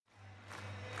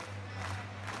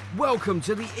Welcome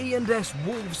to the E&S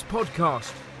Wolves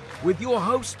podcast with your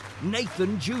host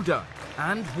Nathan Judah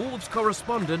and Wolves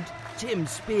correspondent Tim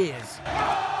Spears.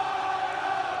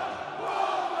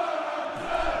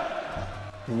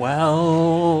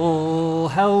 Well,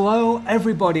 hello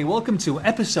everybody. Welcome to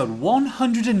episode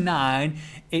 109.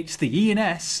 It's the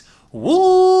E&S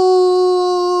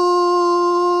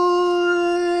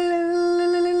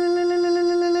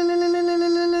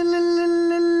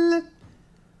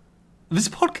this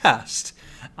podcast.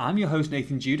 I'm your host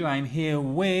Nathan Judah. I'm here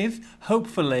with,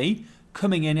 hopefully,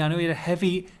 coming in. I know we had a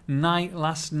heavy night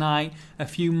last night. A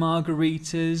few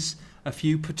margaritas, a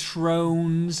few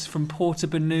Patrons from Porto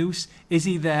Banús. Is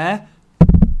he there?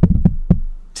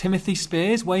 Timothy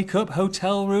Spears, wake up.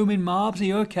 Hotel room in Marbs. Are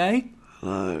you okay?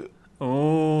 Hello.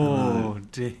 Oh,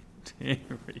 dearie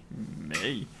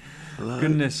me. Hello.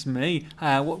 Goodness me.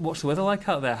 What's the weather like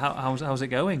out there? How's it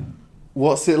going?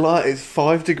 What's it like? It's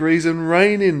 5 degrees and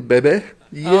raining, baby.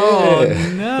 Yeah.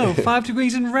 Oh, no. 5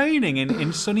 degrees and raining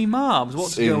in sunny Marbs.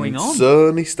 What's going on?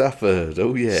 Sunny Stafford.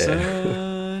 Oh, yeah.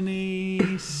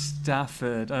 Sunny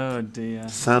Stafford. Oh, dear.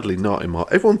 Sadly, not in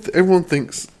Marbella. Everyone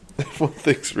thinks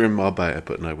we're in Marbella,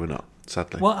 but no, we're not.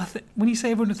 Sadly. Well, when you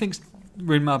say everyone thinks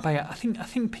we're in Marbella, I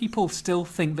think people still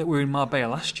think that we were in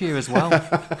Marbella last year as well.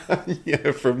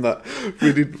 Yeah, from that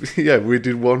we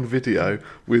did one video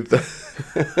with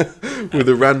with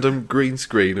a random green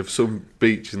screen of some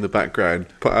beach in the background.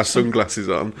 Put our sunglasses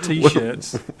on,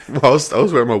 T-shirts. I was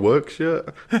wearing my work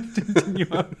shirt. Didn't you?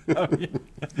 Oh, yeah.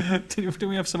 Didn't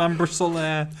we have some Amber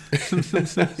Solaire, some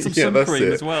sun That's cream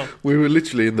it. as well? We were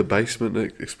literally in the basement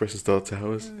at Express and Star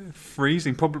Towers.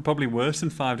 Freezing, probably worse than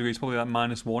 5 degrees. Probably like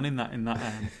 -1 in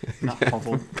that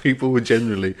hovel. People were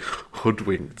generally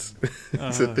hoodwinked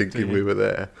to thinking dear. we were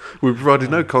there. We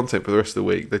provided no content for the rest of the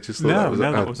week. They just thought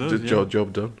that was us,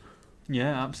 job done.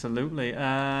 Yeah, absolutely.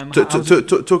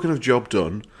 Talking of job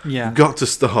done, Yeah. we've got to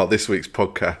start this week's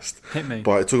podcast Hit me.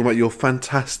 by talking about your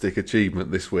fantastic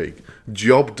achievement this week.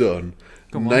 Job done.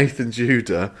 Go on. Nathan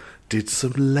Judah did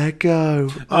some Lego.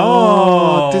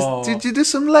 Oh. Did you do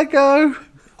some Lego?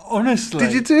 Honestly,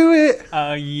 Did you do it?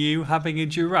 Are you having a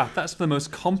giraffe? That's the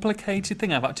most complicated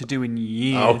thing I've had to do in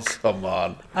years. Oh, come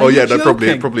on. Are Oh, you yeah, no, probably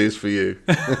joking? it probably is for you.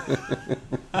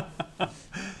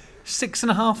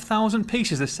 6,500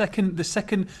 pieces. The second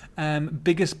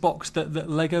biggest box that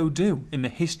Lego do in the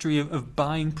history of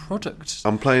buying products.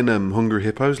 I'm playing Hungry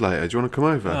Hippos later. Do you want to come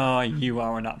over? Oh, you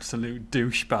are an absolute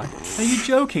douchebag. Are you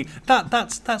joking?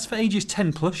 That's for ages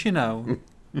 10 plus, you know.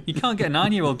 You can't get a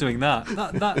 9-year-old doing that.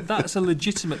 That's a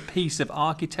legitimate piece of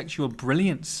architectural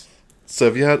brilliance. So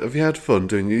have you had fun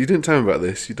doing? You didn't tell me about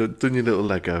this. You done your little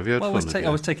Lego. Have you had Well, fun? I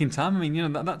was taking time. I mean, you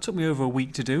know, that took me over a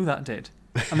week to do. That did.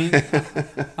 I mean,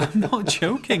 I'm not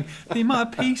joking. The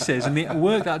amount of pieces and the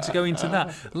work that had to go into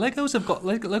that. Legos have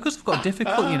got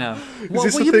difficult, you know. Is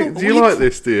this the thing? Do you like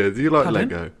this, dear? Do you like Pardon?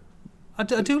 Lego? I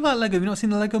do like Lego. Have you not seen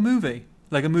the Lego movie?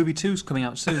 Lego Movie 2's coming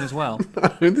out soon as well.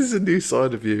 This is a new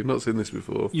side of you. I've not seen this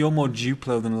before. You're more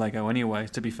Duplo than Lego anyway,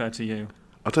 to be fair to you.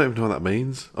 I don't even know what that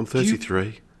means. I'm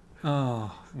 33.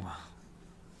 Oh, well.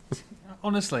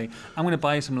 Honestly, I'm going to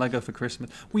buy you some Lego for Christmas.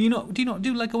 Do you not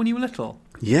do Lego when you were little?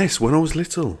 Yes, when I was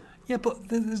little. Yeah, but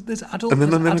there's adult. And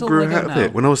then I adult grew Lego out of now.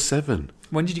 it when I was 7.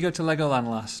 When did you go to Legoland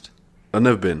last? I've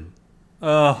never been.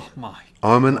 Oh my!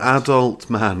 I'm an adult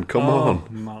man. Come on.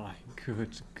 Oh my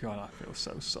good God! I feel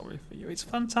so sorry for you. It's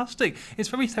fantastic. It's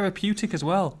very therapeutic as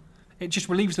well. It just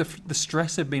relieves the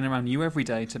stress of being around you every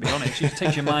day. To be honest, it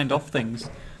takes your mind off things.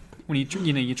 When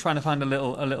you're trying to find a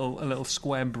little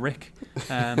square brick,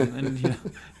 and you know,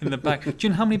 in the bag. Do you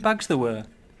know how many bags there were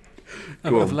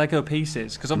of Lego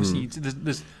pieces? Because obviously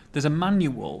there's a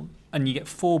manual, and you get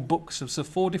 4 books, so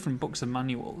 4 different books of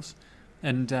manuals,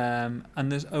 and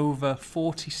there's over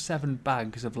 47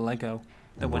 bags of Lego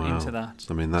that went into that.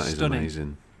 I mean, that Stunning. is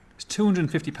amazing. It's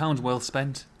 £250 well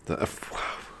spent. Wow.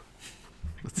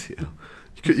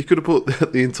 You could have bought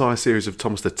the entire series of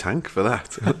Thomas the Tank for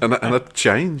that, and a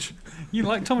change. You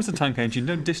like Thomas the Tank Engine?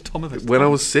 Don't diss Thomas the Tank. When I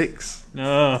was 6.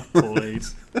 Oh,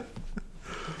 please.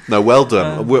 No, well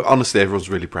done. Honestly, everyone's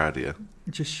really proud of you.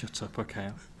 Just shut up, okay.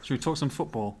 Should we talk some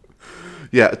football?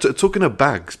 Yeah, talking of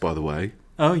bags, by the way.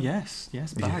 Oh, yes,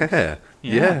 bags.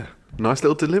 Yeah. Nice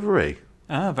little delivery.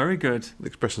 Ah, very good.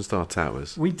 Express and Star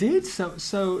Towers. We did. So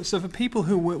for people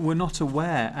who were not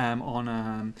aware,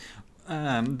 on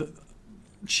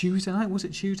Tuesday night, was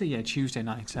it Tuesday? Yeah, Tuesday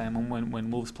night, when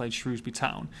Wolves played Shrewsbury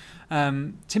Town.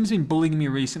 Tim's been bullying me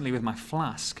recently with my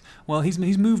flask. Well, he's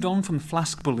moved on from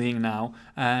flask bullying now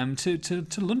to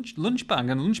lunch bag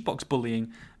and lunchbox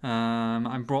bullying.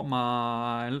 I brought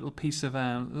my little piece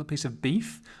of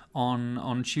beef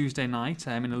on Tuesday night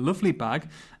in a lovely bag,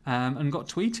 and got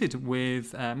tweeted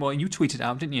with. Well, you tweeted it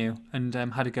out, didn't you? And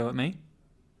had a go at me.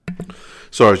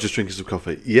 Sorry, I was just drinking some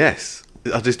coffee. Yes,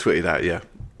 I just tweeted out. Yeah.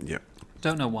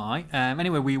 Don't know why.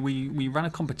 Anyway, we ran a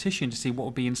competition to see what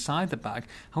would be inside the bag.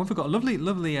 However, got a lovely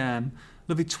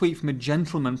tweet from a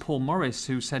gentleman, Paul Morris,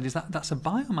 who said, "That's a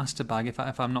Biomaster bag,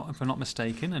 if I'm not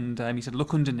mistaken." And he said,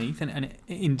 "Look underneath," and it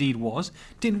indeed was.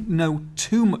 Didn't know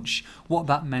too much what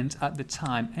that meant at the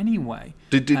time. Anyway,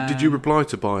 did you reply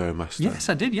to Biomaster? Yes,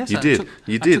 I did. Yes, you did.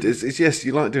 You did. It's yes,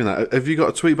 you like doing that. Have you got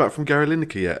a tweet back from Gary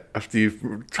Lineker yet? After you've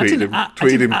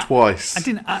tweeted him twice. I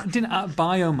didn't at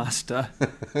Biomaster.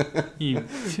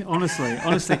 Honestly,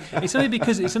 it's only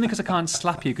because I can't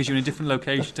slap you because you're in a different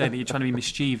location today that you're trying to be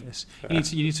mischievous.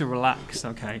 You need to relax,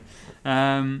 okay?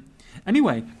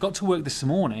 Anyway, got to work this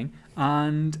morning,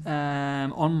 and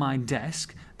on my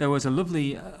desk there was a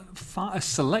lovely a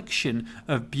selection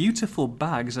of beautiful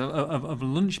bags of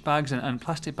lunch bags and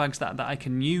plastic bags that I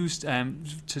can use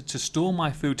to store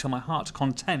my food to my heart's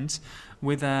content,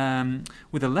 with a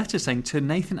letter saying, "To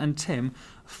Nathan and Tim,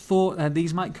 thought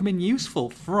these might come in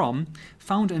useful," from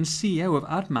founder and CEO of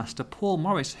Admaster, Paul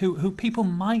Morris, who people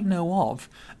might know of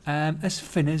as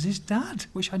Finners' dad,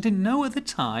 which I didn't know at the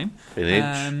time.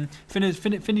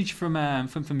 Finnage from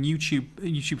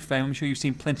YouTube fame. I'm sure you've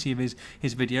seen plenty of his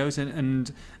videos,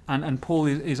 and Paul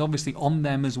is obviously on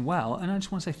them as well. And I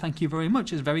just want to say thank you very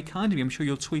much. It's very kind of you. I'm sure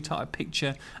you'll tweet out a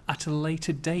picture at a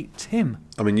later date, Tim.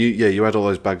 I mean, you had all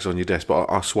those bags on your desk,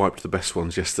 but I swiped the best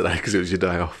ones yesterday because it was your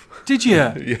day off. Did you?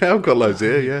 Yeah, I've got loads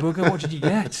here. Yeah. Bugger, what did you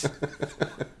get?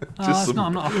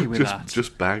 I'm not happy with that.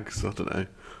 Just bags. I don't know.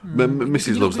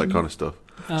 Mrs. loves that kind of stuff.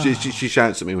 She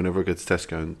shouts at me whenever I go to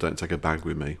Tesco and don't take a bag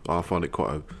with me. I find it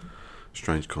quite a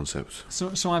strange concept.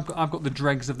 So I've got the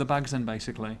dregs of the bags then,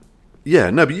 basically. Yeah,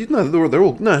 no, but they're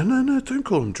all no. Don't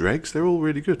call them dregs. They're all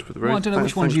really good. I don't know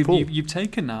which ones you've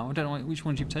taken now. I don't know which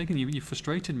ones you've taken. You've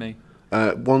frustrated me.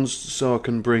 One's so I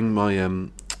can bring my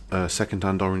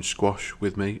second-hand orange squash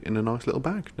with me in a nice little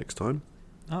bag next time.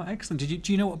 Oh, excellent.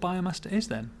 Do you know what Biomaster is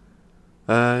then?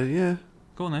 Yeah.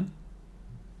 Go on then.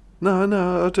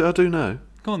 No, I do know.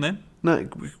 Go on then. No,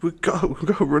 we've got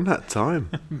to run out of time.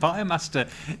 Biomaster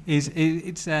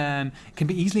can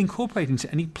be easily incorporated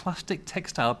into any plastic,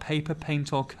 textile, paper,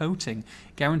 paint or coating.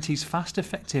 Guarantees fast,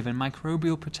 effective and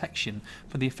microbial protection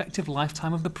for the effective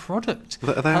lifetime of the product.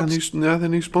 Are they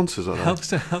new sponsors? Are they? Helps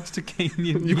to keep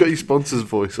you. You've got your sponsor's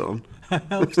voice on.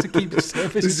 Helps to keep the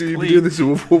surface clean. You'll be doing this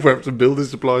with Wolverhampton Building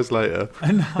Supplies later.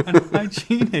 And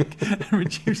hygienic, and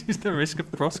reduces the risk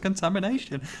of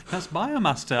cross-contamination. That's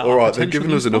Biomaster. All right, they've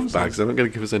given us enough bags. They're not going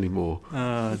to give us any more.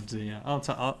 Oh dear. I'll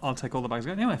take all the bags.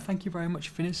 Anyway, thank you very much,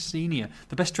 Finners Senior,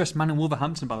 the best dressed man in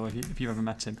Wolverhampton, by the way, if you've ever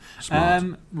met him.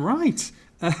 Smart. Right.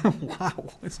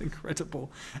 Wow, it's incredible.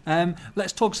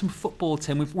 Let's talk some football,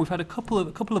 Tim. We've had a couple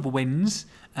of wins.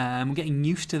 We're getting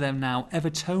used to them now.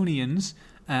 Evertonians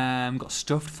got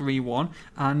stuffed 3-1,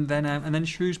 and then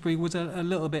Shrewsbury was a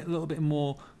little bit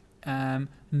more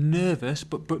nervous,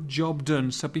 but job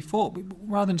done. So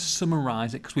rather than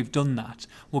summarise it, because we've done that,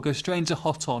 we'll go straight into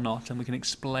hot or not, and we can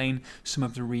explain some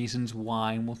of the reasons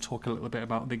why, and we'll talk a little bit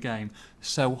about the game.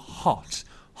 So hot.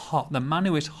 The man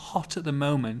who is hot at the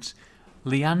moment,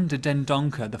 Leander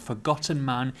Dendoncker, the forgotten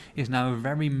man, is now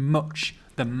very much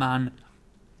the man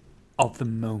of the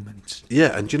moment.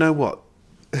 Yeah, and do you know what?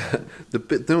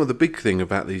 The big thing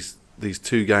about these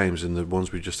two games and the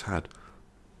ones we just had,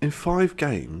 in 5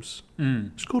 games,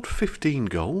 scored 15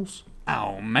 goals.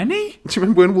 How many? Do you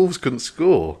remember when Wolves couldn't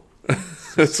score?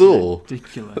 That's all.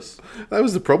 Ridiculous. That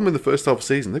was the problem in the first half of the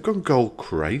season. They've gone goal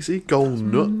crazy, nuts.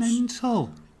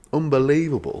 Mental.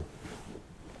 Unbelievable.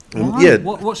 Why? Yeah.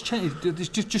 What's changed?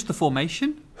 Just the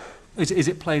formation? Is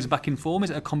it players back in form? Is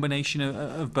it a combination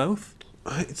of both?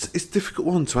 It's a difficult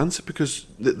one to answer because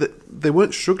they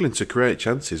weren't struggling to create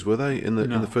chances, were they? In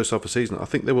the first half of the season, I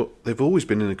think they've always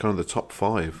been in the kind of the top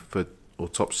 5 or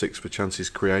top 6 for chances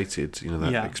created. You know,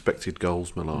 that expected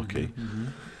goals malarkey. Mm-hmm.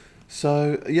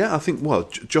 So yeah, I think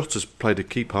Jota's played a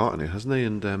key part in it, hasn't he?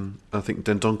 And I think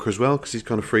Dendoncker as well, because he's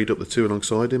kind of freed up the two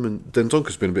alongside him. And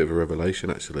Dendoncker's been a bit of a revelation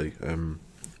actually.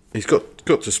 He's got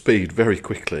to speed very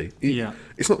quickly.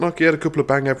 It's not like he had a couple of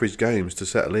bang average games to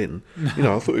settle in. You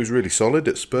know, I thought he was really solid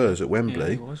at Spurs at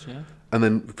Wembley. Yeah, he was, yeah. And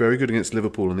then very good against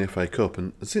Liverpool in the FA Cup.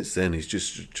 And since then, he's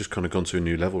just kind of gone to a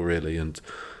new level, really. And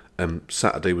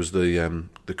Saturday was the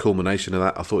culmination of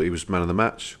that. I thought he was man of the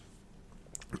match,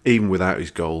 even without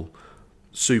his goal.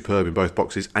 Superb in both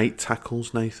boxes. 8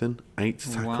 tackles, Nathan. 8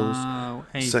 tackles. Wow,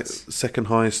 8. Second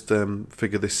highest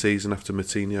figure this season after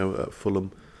Moutinho at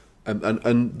Fulham.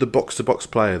 And the box-to-box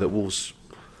player that Wolves...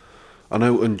 I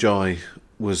know Njai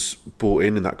was brought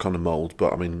in that kind of mould,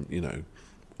 but I mean,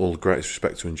 all the greatest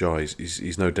respect to Njai,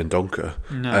 he's no Dendoncker,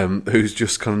 who's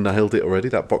just kind of nailed it already,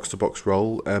 that box-to-box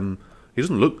role. He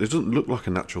doesn't look like a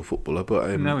natural footballer,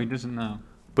 but... no, he doesn't, no.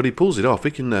 But he pulls it off.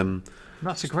 He can...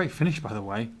 That's a great finish, by the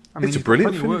way. It's a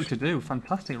brilliant finish. Work to do.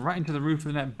 Fantastic. Right into the roof of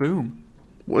the net. Boom.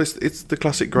 Well, it's the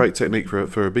classic great technique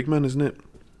for a big man, isn't it?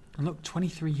 And look,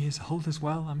 23 years old as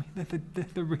well. I mean,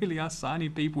 they really are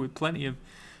signing people with plenty of,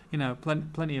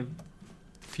 plenty of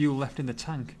fuel left in the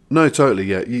tank. No, totally.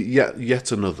 Yeah,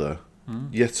 yet another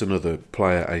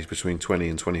player aged between 20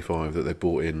 and 25 that they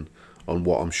brought in on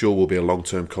what I'm sure will be a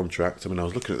long-term contract. I mean, I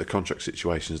was looking at the contract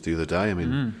situations the other day. I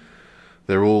mean,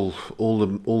 they're all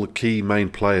the key main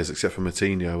players except for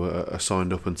Moutinho are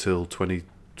signed up until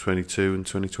 2022 and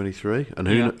 2023, and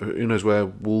who knows where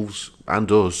Wolves and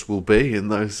us will be in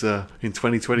those in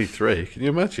 2023? Can you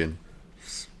imagine?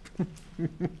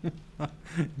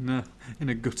 No, in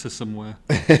a gutter somewhere.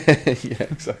 Yeah,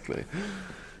 exactly.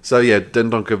 So yeah,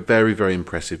 Dendoncker, very, very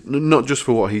impressive. Not just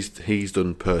for what he's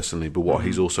done personally, but what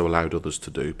he's also allowed others to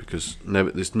do. Because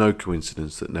there's no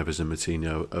coincidence that Neves and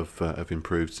Moutinho have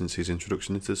improved since his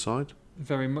introduction into the side.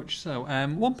 Very much so.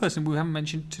 One person we haven't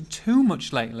mentioned too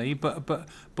much lately, but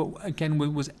again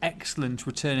was excellent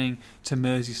returning to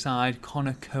Merseyside,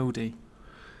 Connor Cody.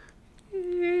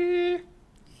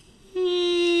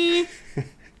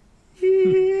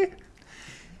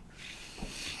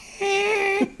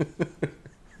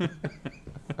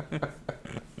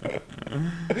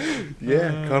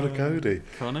 Yeah, Connor Cody.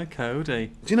 Connor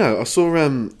Cody. Do you know, I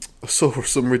saw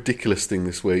some ridiculous thing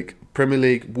this week.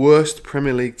 Worst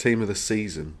Premier League team of the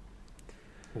season.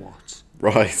 What?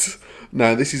 Right.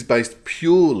 Now, this is based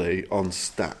purely on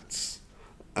stats.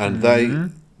 And they,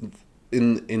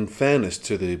 in fairness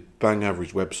to the Bang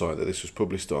Average website that this was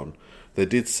published on, they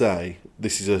did say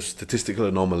this is a statistical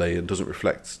anomaly and doesn't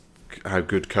reflect how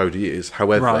good Cody is.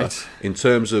 However, in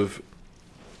terms of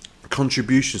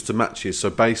contributions to matches, so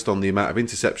based on the amount of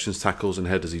interceptions, tackles and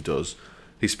headers he does,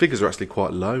 his figures are actually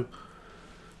quite low.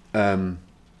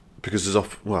 Because he's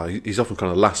often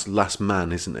kind of last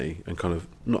man, isn't he? And kind of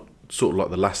not sort of like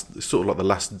the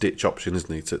last ditch option,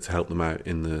 isn't he, to help them out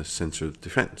in the centre of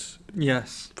defence?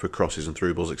 Yes. For crosses and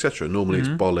through balls, etc. Normally it's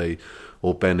Bolly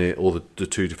or Bennett or the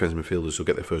two defensive midfielders who'll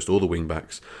get there first, or the wing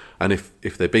backs. And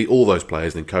if they beat all those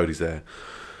players, then Cody's there.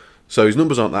 So his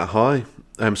numbers aren't that high.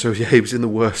 So yeah, he was in the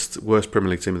worst Premier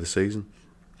League team of the season.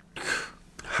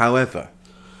 However,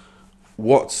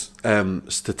 what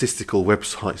statistical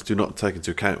websites do not take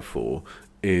into account for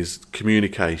is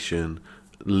communication,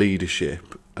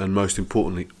 leadership, and most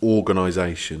importantly,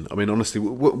 organisation. I mean, honestly,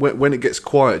 when it gets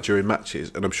quiet during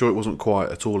matches, and I'm sure it wasn't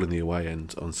quiet at all in the away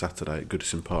end on Saturday at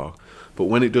Goodison Park, but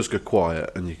when it does go quiet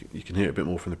and you can hear it a bit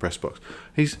more from the press box,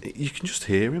 you can just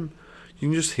hear him. You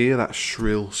can just hear that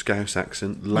shrill Scouse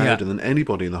accent louder than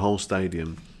anybody in the whole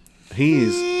stadium. He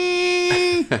is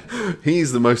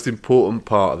the most important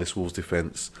part of this Wolves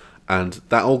defence, and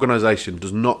that organisation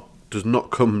does not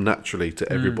come naturally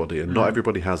to everybody, and not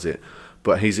everybody has it.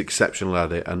 But he's exceptional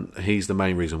at it, and he's the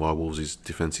main reason why Wolves'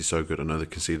 defence is so good. I know they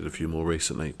conceded a few more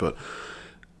recently, but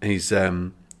he's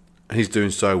doing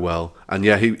so well. And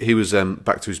yeah, he was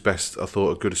back to his best, I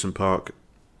thought, at Goodison Park.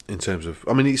 In terms of,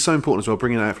 I mean, he's so important as well,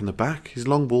 bringing it out from the back. His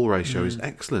long ball ratio is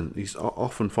excellent. He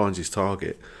often finds his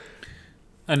target.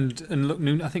 And look,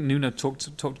 I think Nuno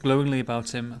talked glowingly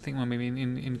about him. I think maybe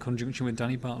in conjunction with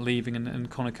Danny Bart leaving and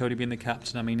Connor Cody being the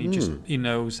captain. I mean, he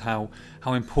knows how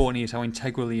important he is, how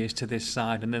integral he is to this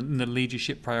side, and the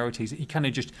leadership priorities. He kind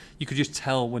of you could just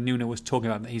tell when Nuno was talking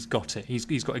about that he's got it.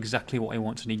 He's got exactly what he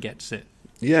wants and he gets it.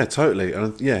 Yeah, totally.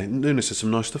 And yeah, Nuno said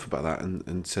some nice stuff about that,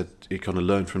 and said he kind of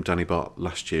learned from Danny Bart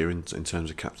last year in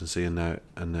terms of captaincy,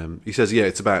 and he says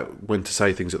it's about when to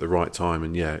say things at the right time,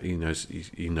 and he knows,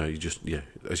 you just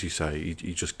as you say,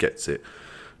 he just gets it.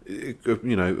 A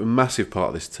massive part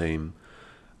of this team,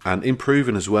 and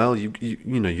improving as well.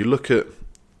 You look at.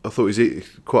 I thought it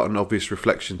was quite an obvious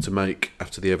reflection to make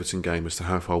after the Everton game as to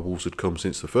how far Wolves had come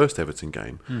since the first Everton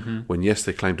game. When, yes,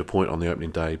 they claimed a point on the opening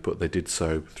day, but they did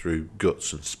so through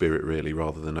guts and spirit, really,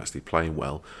 rather than actually playing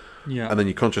well. Yeah. And then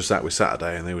you contrast that with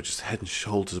Saturday, and they were just head and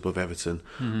shoulders above Everton.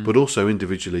 But also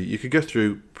individually, you could go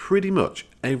through pretty much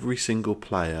every single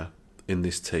player in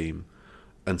this team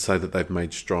and say that they've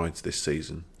made strides this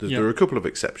season. There are a couple of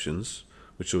exceptions,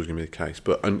 which is always going to be the case.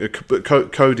 But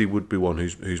Cody would be one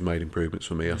who's made improvements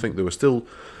for me. I think there were still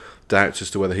doubts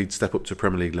as to whether he'd step up to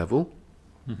Premier League level.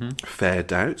 Fair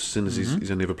doubts, since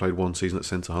he's only ever played one season at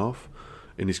centre-half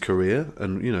in his career,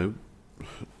 and,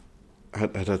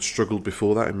 had struggled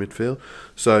before that in midfield.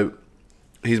 So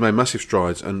he's made massive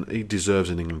strides, and he deserves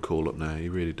an England call-up now. He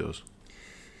really does.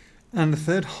 And the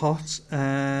third hot.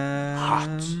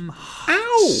 Ow!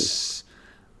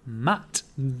 Matt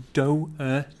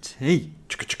Doherty.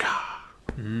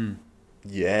 Chicka.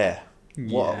 Yeah.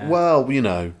 Yeah. Well, you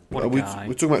know, What a we're guy.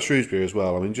 talking about Shrewsbury as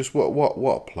well. I mean, just what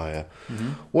a player. Mm-hmm.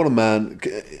 What a man.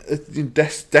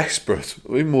 Desperate,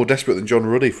 even more desperate than John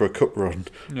Ruddy for a cup run.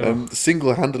 Yeah.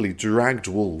 Single-handedly dragged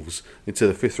Wolves into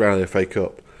the 5th round of the FA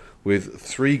Cup with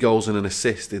 3 goals and an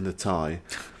assist in the tie.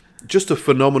 Just a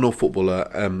phenomenal footballer.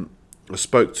 I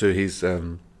spoke to his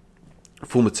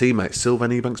former teammate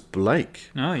Sylvain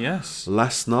Ebanks-Blake Oh, yes.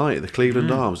 last night at the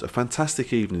Cleveland Arms. A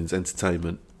fantastic evening's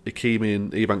entertainment. Ikeme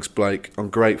and Ebanks-Blake on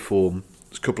great form.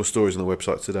 There's a couple of stories on the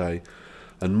website today,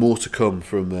 and more to come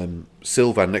from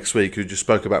Sylvain next week, who just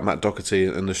spoke about Matt Doherty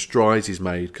and the strides he's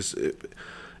made. Because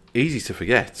easy to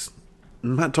forget,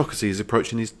 Matt Doherty is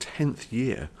approaching his 10th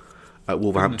year at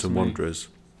Wolverhampton Wanderers,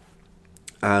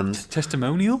 and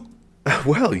Testimonial?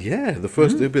 well, yeah,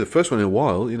 it'll be the first one in a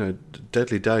while. You know,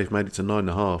 Deadly Dave made it to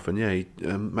 9.5, and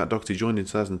yeah, Matt Doherty joined in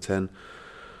 2010.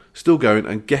 Still going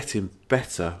and getting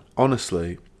better.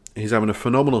 Honestly, he's having a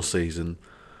phenomenal season.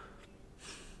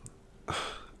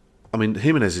 I mean,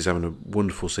 Jimenez is having a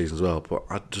wonderful season as well.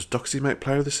 But does Doherty make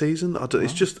Player of the Season?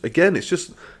 It's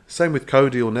just same with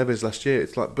Cody or Neves last year.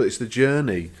 But it's the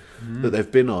journey that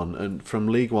they've been on, and from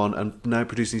League One and now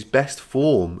producing his best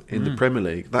form in the Premier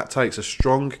League. That takes a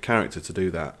strong character to do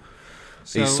that.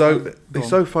 He's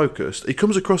so focused. He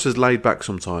comes across as laid back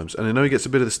sometimes, and I know he gets a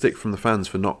bit of the stick from the fans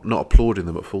for not applauding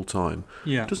them at full time.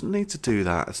 Yeah. Doesn't need to do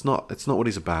that. It's not what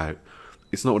he's about.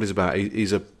 It's not what he's about.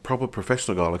 He's a proper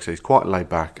professional guy. Like I say, he's quite laid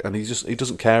back, and he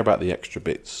doesn't care about the extra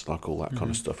bits, like all that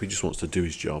kind of stuff. He just wants to do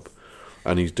his job,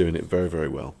 and he's doing it very, very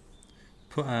well.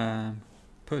 Put a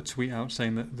tweet out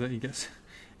saying that he does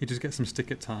get some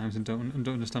stick at times, and don't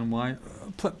understand why.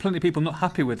 Plenty of people not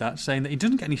happy with that, saying that he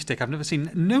doesn't get any stick. I've never seen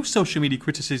no social media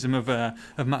criticism of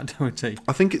Matt Doherty.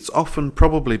 I think it's often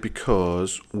probably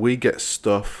because we get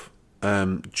stuff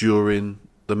during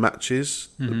the matches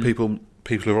that people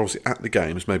who are obviously at the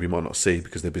games maybe might not see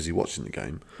because they're busy watching the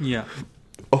game. Yeah.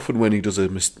 Often when he does a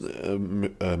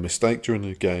mistake during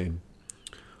the game,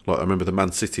 like I remember the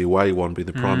Man City away one being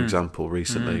the prime example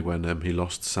recently when he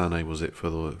lost Sané, was it, for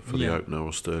the opener,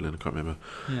 or Sterling, I can't remember.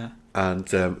 Yeah.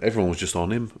 And everyone was just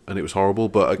on him, and it was horrible.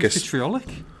 But I guess vitriolic.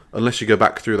 Unless you go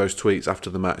back through those tweets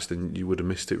after the match, then you would have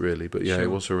missed it really. But yeah,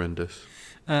 It was horrendous.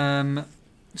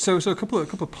 So a couple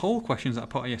of poll questions that I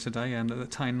put out yesterday, and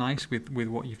that tie nice with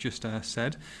what you've just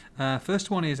said.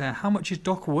 First one is how much is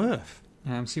Doc worth?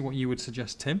 See what you would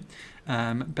suggest, Tim.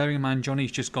 Bearing in mind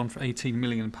Johnny's just gone for £18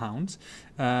 million.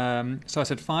 So I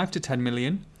said 5 to 10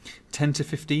 million, 10 to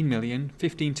 15 million,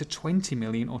 15 to 20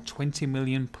 million, or 20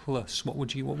 million plus. What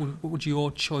would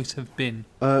your choice have been?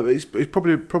 It's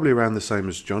probably around the same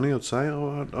as Johnny, I'd say.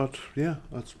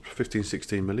 That's 15,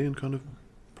 16 million kind of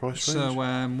price range. So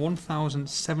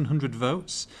 1,700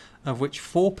 votes, of which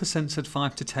 4% said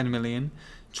 5 to 10 million,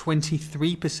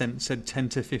 23% said 10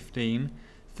 to 15,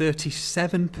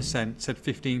 37% said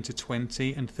 15 to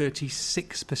 20, and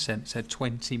 36% said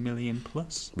 20 million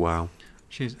plus. Wow.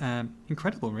 Which is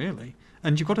incredible, really.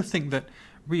 And you've got to think that,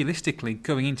 realistically,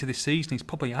 going into this season, he's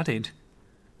probably added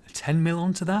 10 mil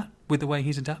onto that with the way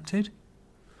he's adapted.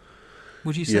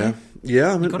 Would you say? Yeah.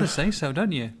 I mean, you've got to say so,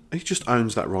 don't you? He just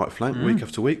owns that right flank week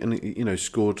after week, and he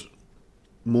scored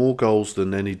more goals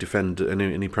than any defender,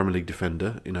 any Premier League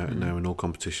defender, now in all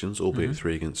competitions, albeit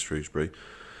 3 against Shrewsbury.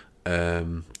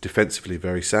 Defensively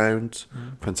very sound,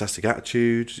 fantastic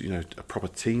attitude, a proper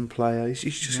team player.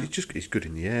 He's good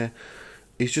in the air.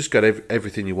 He's just got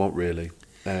everything you want, really.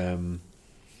 And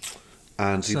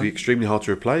he'd be extremely hard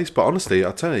to replace. But honestly,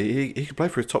 I tell you, he could play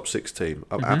for a top 6 team.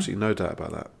 I've absolutely no doubt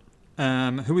about that.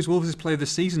 Who is Wolves' player of the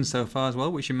season so far as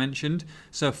well, which you mentioned?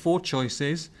 So 4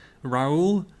 choices: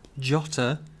 Raul,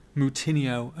 Jota,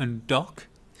 Moutinho, and Doc.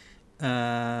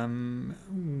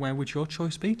 Where would your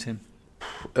choice be, Tim?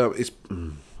 It's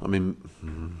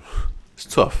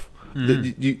tough.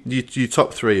 Your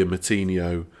top 3 are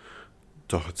Moutinho,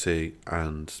 Doherty,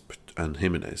 and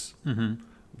Jimenez.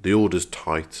 The order's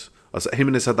tight.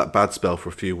 Jimenez had that bad spell for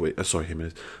a few weeks.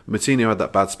 Moutinho had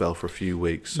that bad spell for a few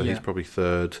weeks, so he's probably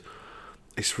 3rd.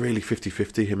 It's really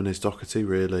 50-50, Jimenez, Doherty,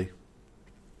 really.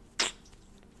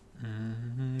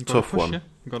 Tough one.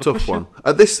 Tough one.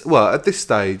 At this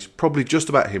stage, probably just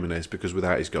about Jimenez, because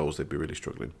without his goals, they'd be really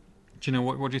struggling. Do you know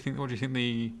what do you think? What do you think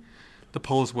the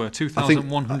polls were?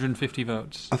 2,150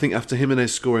 votes. I think after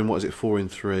Jimenez scoring 4 in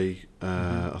 3,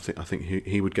 I think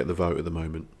he would get the vote at the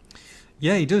moment.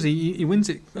 Yeah, he does. He wins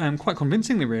it quite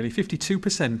convincingly, really.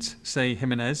 52% say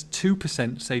Jimenez,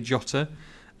 2% say Jota,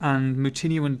 and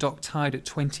Moutinho and Doc tied at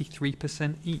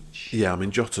 23% each. Yeah, I mean,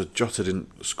 Jota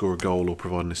didn't score a goal or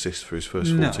provide an assist for his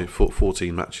first No.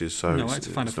 14 matches. So No, I had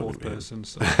to find a fourth person.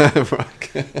 So.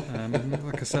 Right.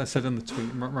 Like I said on the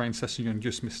tweet, Ryan Sessegnon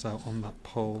just missed out on that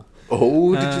poll.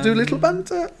 Oh, did you do a little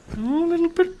banter? Oh, a little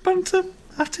bit of banter.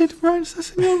 At it, Ryan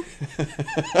Sessegnon.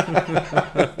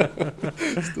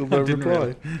 Still no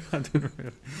reply. I didn't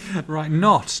really. Right,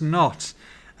 not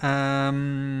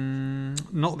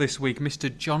this week,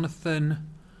 Mr. Jonathan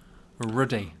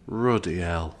Ruddy. Ruddy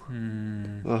hell.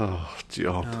 Oh,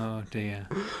 John. Oh dear.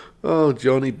 Oh,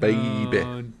 Johnny baby.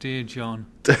 Oh dear, John.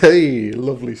 Hey,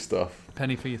 lovely stuff.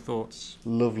 Penny for your thoughts.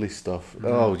 Lovely stuff.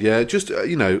 Oh yeah, just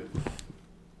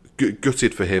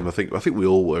gutted for him. I think we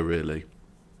all were, really,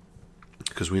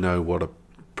 because we know what a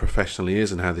professional he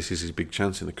is and how this is his big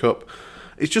chance in the cup.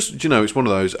 It's just, it's one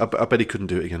of those. I bet he couldn't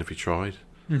do it again if he tried.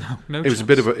 No. It was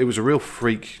it was a real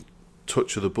freak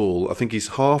touch of the ball. I think he's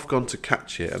half gone to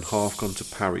catch it and half gone to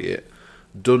parry it.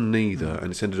 Done neither,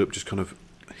 and it's ended up just kind of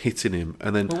hitting him.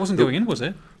 And then it wasn't going in, was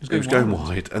it? It was going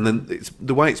wide, and then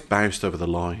the way it's bounced over the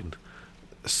line,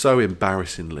 so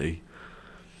embarrassingly.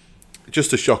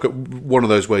 Just a shock. One of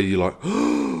those where you're like,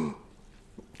 do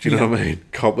you know what I mean?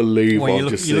 Can't believe what I've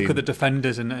just seen. You look at the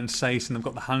defenders and Sace, and they've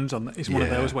got the hands on. It's one of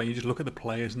those where you just look at the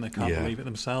players and they can't believe it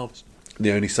themselves.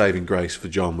 The only saving grace for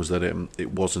John was that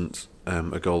it wasn't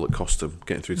a goal that cost him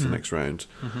getting through to the next round.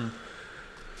 Mm-hmm.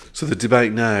 So the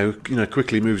debate now,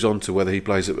 quickly moves on to whether he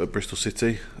plays at Bristol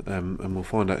City, and we'll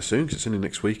find out soon because it's only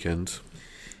next weekend.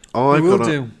 We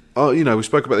will. We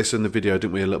spoke about this in the video,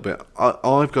 didn't we? A little bit.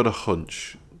 I've got a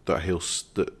hunch that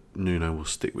that Nuno will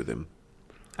stick with him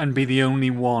and be the only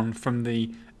one from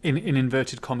the in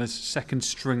inverted commas second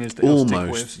stringers that he'll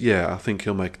stick with. Yeah, I think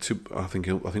he'll make two. I think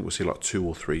we'll see like 2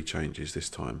 or 3 changes this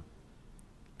time.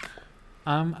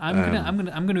 I'm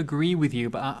gonna agree with you,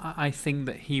 but I think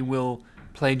that he will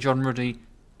play John Ruddy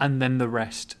and then the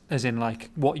rest, as in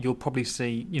like what you'll probably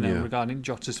see, regarding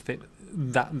Jota's fit.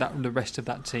 That the rest of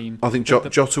that team. I think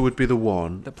Jota would be the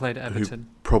one that played at Everton. Who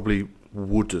probably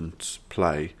wouldn't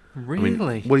play.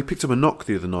 Really? He picked up a knock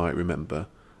the other night. Remember?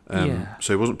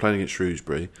 So he wasn't playing against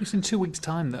Shrewsbury. It's in 2 weeks'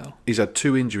 time, though. He's had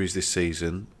 2 injuries this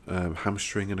season: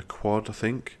 hamstring and a quad, I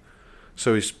think.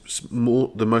 So he's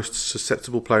the most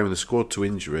susceptible player in the squad to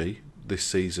injury this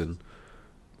season.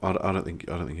 I don't think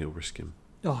he'll risk him.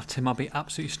 Oh, Tim, I'll be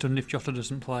absolutely stunned if Jota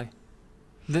doesn't play.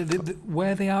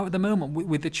 Where they are at the moment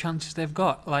with the chances they've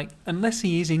got, unless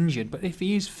he is injured, but if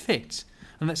he is fit,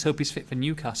 and let's hope he's fit for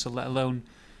Newcastle, let alone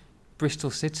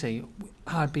Bristol City,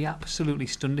 I'd be absolutely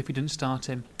stunned if he didn't start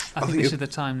him. I think this is the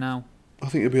time now. I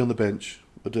think he'll be on the bench.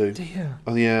 I do. Do you?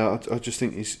 And yeah, I just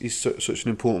think he's such an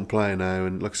important player now,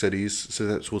 and like I said, he's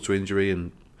susceptible to injury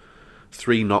and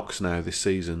 3 knocks now this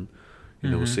season.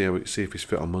 We'll see if he's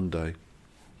fit on Monday.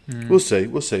 We'll see.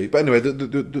 But anyway,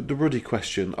 the Ruddy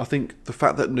question. I think the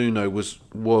fact that Nuno's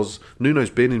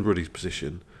been in Ruddy's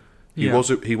position. He was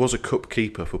a cup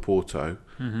keeper for Porto,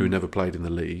 who never played in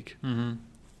the league. Mm-hmm.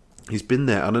 He's been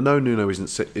there, and I know Nuno is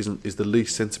the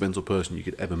least sentimental person you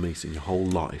could ever meet in your whole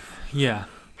life. Yeah.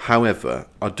 However,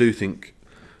 I do think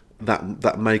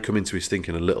that may come into his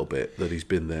thinking a little bit that he's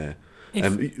been there.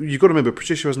 You've got to remember,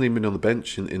 Patricio hasn't even been on the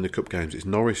bench in the cup games. It's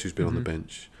Norris who's been on the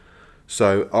bench.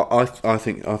 So I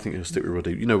think he'll stick with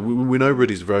Ruddy. We know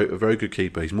Ruddy's a very good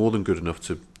keeper. He's more than good enough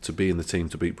to be in the team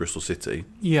to beat Bristol City.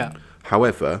 Yeah.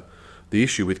 However, the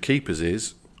issue with keepers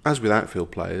is, as with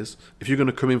outfield players, if you're going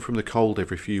to come in from the cold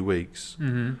every few weeks,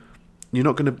 you're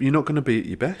not going to be at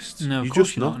your best. No, you're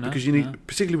just not, because you need,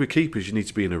 particularly with keepers, you need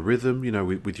to be in a rhythm.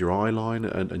 With your eye line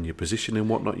and your position and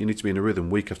whatnot, you need to be in a rhythm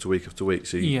week after week after week.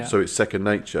 So it's second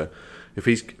nature. If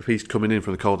he's coming in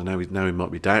from the cold and now he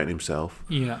might be doubting himself.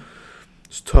 Yeah.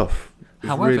 It's tough.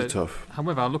 It's really tough.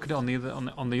 However, I look at it on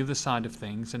the other side of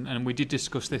things, and we did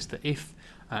discuss this, that if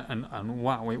and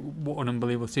wow, what an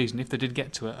unbelievable season! If they did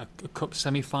get to a cup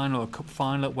semi-final, a cup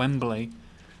final at Wembley,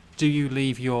 do you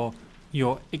leave your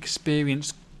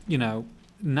experienced,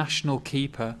 national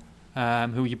keeper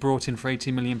who you brought in for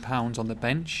 £80 million on the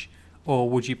bench, or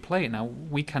would you play it? Now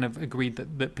we kind of agreed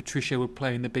that Patricio would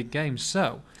play in the big games,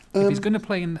 so if he's going to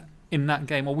play in that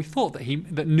game, or we thought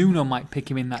that Nuno might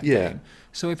pick him in that game.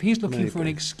 So if he's looking for an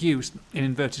excuse, in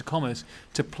inverted commas,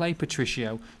 to play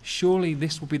Patricio, surely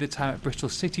this will be the time at Bristol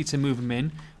City to move him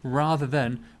in, rather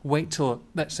than wait till,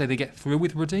 let's say, they get through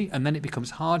with Ruddy, and then it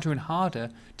becomes harder and harder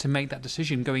to make that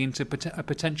decision going into a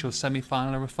potential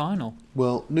semi-final or a final.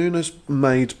 Well, Nuno's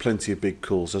made plenty of big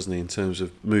calls, hasn't he, in terms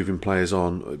of moving players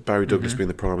on. Barry Douglas being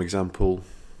the prime example.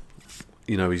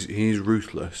 He's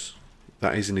ruthless.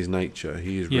 That is in his nature.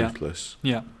 He is ruthless.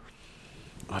 Yeah.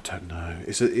 I don't know.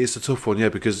 It's a tough one,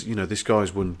 because this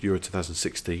guy's won Euro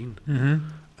 2016,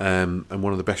 and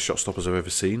one of the best shot stoppers I've ever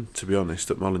seen, to be honest,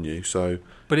 at Molineux. So,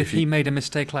 but if he made a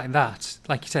mistake like that,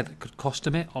 like you said, that could cost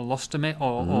him it, or lost him it,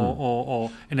 or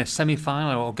in a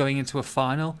semi-final, or going into a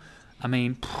final. I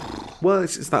mean, well,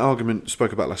 it's that argument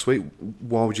spoke about last week.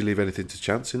 Why would you leave anything to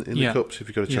chance in the cups if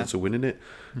you've got a chance of winning it?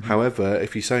 However,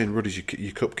 if you're saying Ruddy's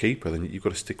your cup keeper, then you've got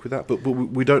to stick with that. But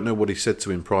we don't know what he said to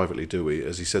him privately, do we?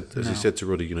 As he said to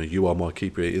Ruddy, you are my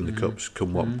keeper in the cups,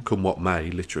 come what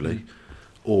may, literally.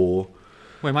 Or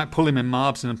we might pull him in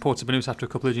Marbs and Porto Banús after a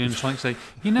couple of gin and tonics and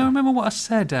say, remember what I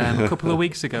said a couple of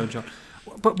weeks ago, John?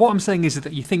 But what I'm saying is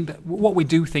that you think that what we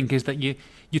do think is that your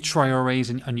Traorés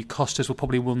and your Costas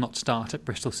will not start at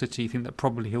Bristol City. You think that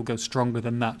probably he'll go stronger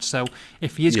than that. So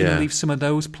if he is going to leave some of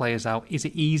those players out, is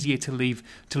it easier to leave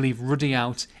Ruddy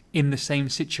out in the same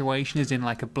situation as in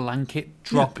like a blanket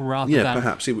drop rather than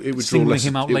perhaps it would singling draw less,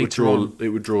 him out it later would draw, on? It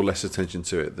would draw less attention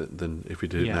to it than if we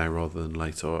did it now rather than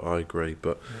later. I agree,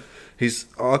 but his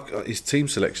team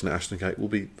selection at Ashton Gate will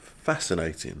be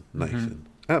fascinating, Nathan.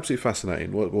 Absolutely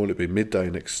fascinating. What will it be? Midday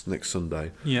next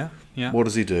Sunday. Yeah. What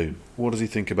does he do? What does he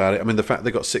think about it? I mean, the fact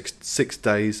they got six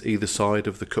days either side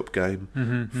of the cup game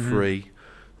free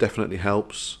definitely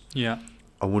helps. Yeah.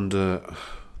 I wonder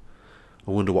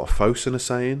what Fosun are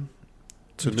saying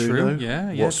to Nuno.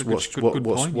 Yeah.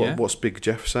 What's Big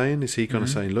Jeff saying? Is he kind of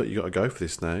saying, look, you got to go for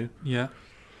this now? Yeah.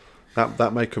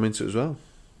 That may come into it as well.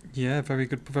 Yeah, very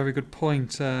good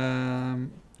point.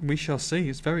 We shall see.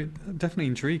 It's definitely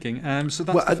intriguing. So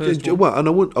that's the first one. Well, and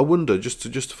I wonder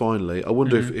just finally, I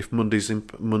wonder if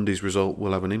Monday's result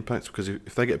will have an impact, because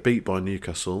if they get beat by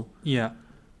Newcastle,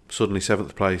 suddenly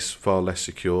 7th place far less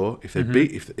secure. If they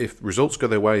if results go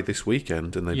their way this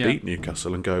weekend and they beat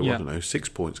Newcastle and go 6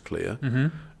 points clear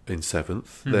in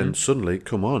 7th, then suddenly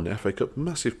come on, FA Cup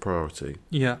massive priority.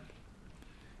 Yeah,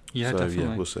 so, definitely.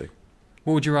 Yeah, we'll see.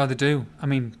 What would you rather do? I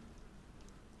mean,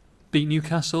 beat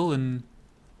Newcastle, and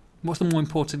what's the more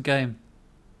important game?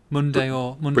 Monday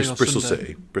or Bristol Sunday?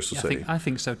 City. Bristol City. I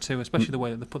think so too, especially the way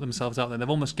that they put themselves out there. They've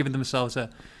almost given themselves an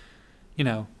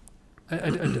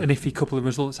iffy couple of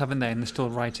results, haven't they? And they're still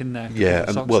right in there. Yeah,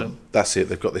 and that's it.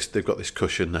 They've got this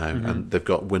cushion now, and they've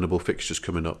got winnable fixtures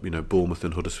coming up. Bournemouth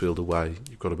and Huddersfield away.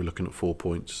 You've got to be looking at 4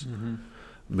 points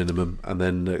minimum, and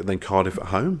then Cardiff at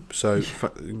home. So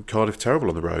Cardiff terrible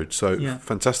on the road. So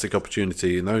fantastic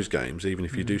opportunity in those games, even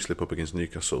if you do slip up against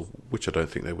Newcastle, which I don't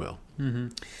think they will.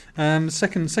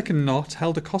 Second knot,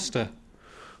 Helder Costa.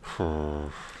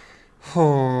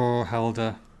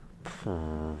 Helder.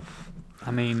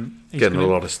 I mean, he's getting a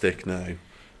lot of stick now.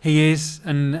 He is,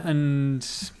 and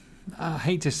I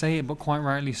hate to say it, but quite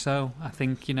rightly so. I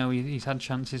think he's had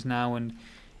chances now, and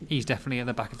he's definitely at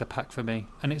the back of the pack for me.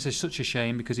 And it's such a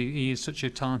shame, because he is such a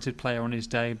talented player on his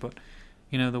day. But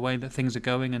the way that things are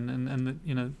going, and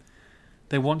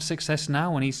they want success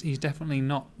now, and he's definitely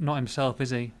not himself,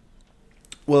 is he?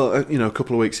 Well, a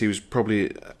couple of weeks he was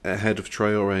probably ahead of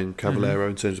Traoré and Cavaleiro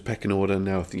in terms of pecking order.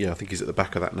 Now, I think he's at the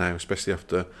back of that now, especially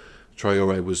after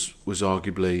Traoré was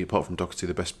arguably, apart from Doherty,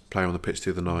 the best player on the pitch the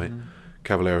other night.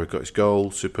 Cavaleiro got his goal,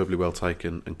 superbly well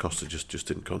taken, and Costa just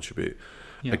didn't contribute.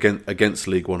 Yeah. Against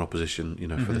League One opposition,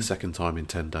 for the second time in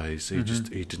 10 days, he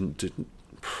didn't do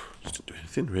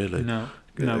anything really. No.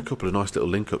 A couple of nice little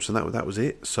link-ups, and that was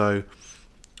it. So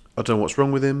I don't know what's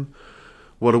wrong with him.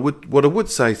 What I would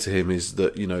say to him is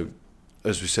that,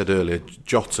 as we said earlier,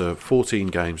 Jota, 14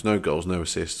 games, no goals, no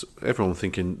assists. Everyone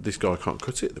thinking this guy can't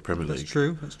cut it at the Premier League.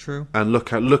 That's true. And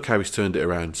look how he's turned it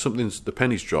around. The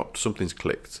penny's dropped, something's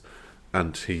clicked,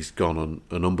 and he's gone on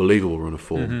an unbelievable run of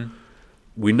form.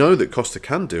 We know that Costa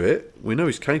can do it. We know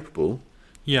he's capable.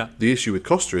 Yeah. The issue with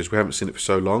Costa is we haven't seen it for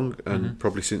so long, and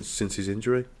probably since his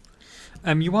injury.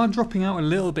 You are dropping out a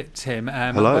little bit, Tim.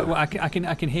 Hello. But I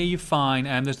can hear you fine.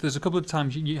 There's a couple of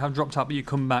times you have dropped out, but you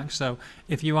come back. So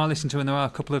if you are listening to, and there are a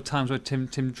couple of times where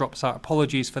Tim drops out,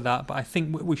 apologies for that. But I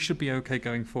think we should be okay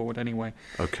going forward anyway.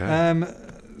 Okay.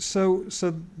 So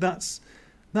that's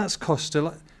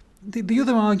Costa. The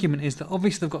other argument is that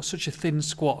obviously they've got such a thin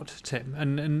squad, Tim,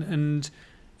 and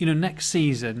next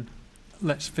season,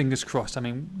 let's fingers crossed. I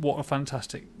mean, what a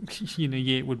fantastic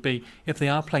year it would be if they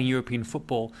are playing European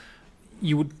football.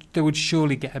 They would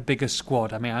surely get a bigger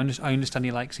squad. I mean, I understand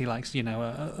he likes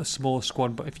a small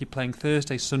squad, but if you're playing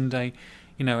Thursday, Sunday,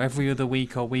 every other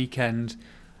week or weekend,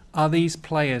 are these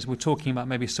players, we're talking about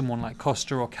maybe someone like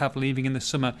Costa or Cav leaving in the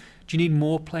summer, do you need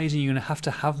more players, and you're going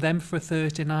to have them for a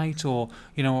Thursday night or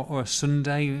a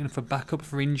Sunday for backup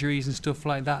for injuries and stuff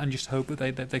like that, and just hope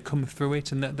that they come through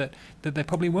it, and that they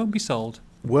probably won't be sold?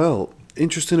 Well,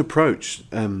 interesting approach.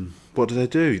 what do they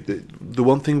do? The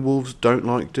one thing Wolves don't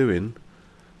like doing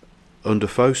under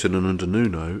Fosun and under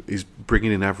Nuno is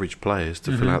bringing in average players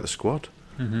to fill out the squad.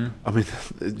 Mm-hmm. I mean,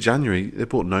 January, they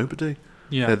bought nobody.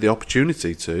 Yeah. They had the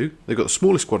opportunity to. They've got the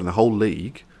smallest squad in the whole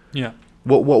league. Yeah.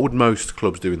 What would most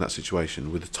clubs do in that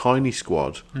situation? With a tiny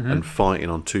squad and fighting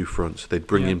on two fronts, they'd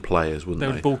bring in players, wouldn't they?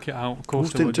 They would bulk it out, of course.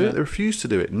 Wolves didn't do it. They refused to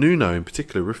do it. Nuno, in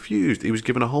particular, refused. He was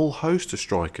given a whole host of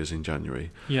strikers in January.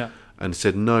 Yeah. And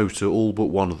said no to all but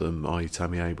one of them, i.e.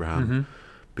 Tammy Abraham,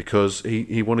 because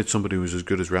he wanted somebody who was as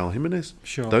good as Raul Jimenez.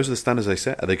 Sure. Those are the standards they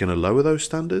set. Are they going to lower those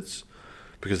standards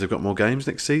because they've got more games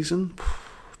next season?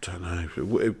 Don't know. It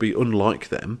would be unlike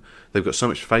them. They've got so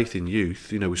much faith in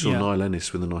youth. You know, we saw Niall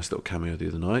Ennis with a nice little cameo the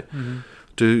other night.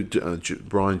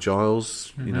 Brian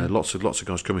Giles. You know, lots of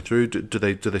guys coming through. Do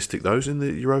they stick those in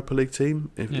the Europa League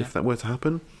team if that were to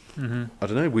happen? I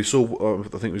don't know. We saw.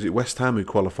 I think was it West Ham who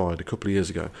qualified a couple of years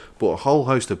ago, bought a whole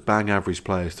host of bang average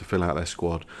players to fill out their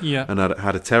squad. And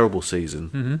had a terrible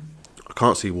season. I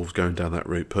can't see Wolves going down that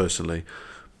route personally.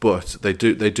 But they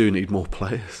do need more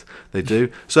players. They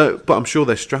do. So, but I'm sure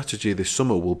their strategy this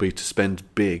summer will be to spend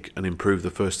big and improve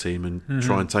the first team and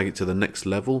try and take it to the next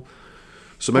level.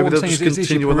 So maybe they'll just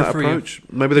continue on that approach.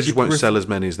 Maybe they just won't sell as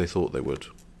many as they thought they would.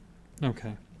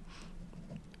 Okay.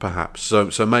 Perhaps.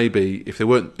 So maybe if they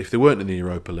weren't in the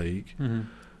Europa League,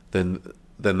 then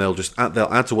they'll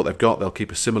add to what they've got. They'll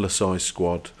keep a similar size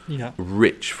squad,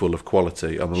 rich, full of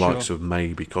quality, and the likes of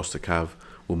maybe Costa Cav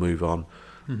will move on.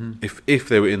 If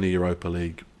they were in the Europa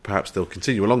League, perhaps they'll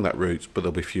continue along that route, but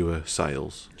there'll be fewer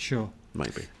sales. Sure,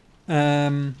 maybe.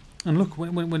 And look,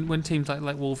 when teams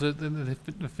like Wolves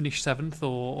they finish seventh,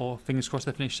 or fingers crossed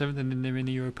they finish seventh, and then they're in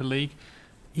the Europa League.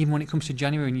 Even when it comes to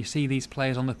January, and you see these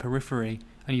players on the periphery,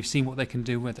 and you've seen what they can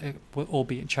do with,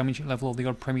 albeit Championship level or the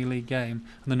odd Premier League game,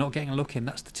 and they're not getting a look in.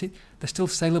 They're still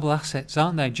saleable assets,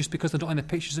 aren't they? Just because they're not in the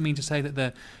pitch doesn't mean to say that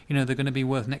they're going to be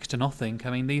worth next to nothing.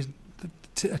 I mean,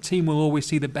 a team will always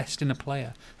see the best in a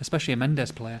player, especially a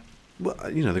Mendes player. Well,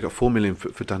 they got $4 million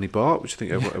for Danny Bart, which I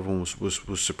think everyone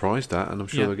was surprised at, and I'm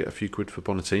sure they'll get a few quid for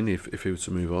Bonatini if he were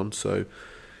to move on. So,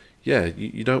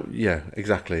 you don't. Yeah,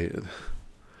 exactly.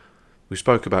 We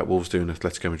spoke about Wolves doing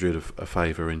Atletico Madrid a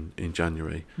favour in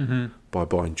January by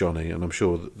buying Johnny, and I'm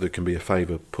sure that there can be a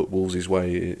favour put Wolves'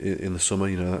 way in the summer.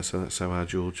 That's how our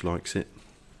George likes it.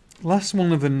 Last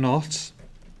one of the not.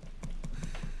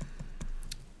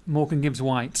 Morgan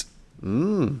Gibbs-White.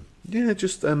 Yeah,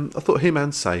 just I thought him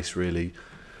and Sace really.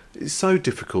 It's so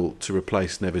difficult to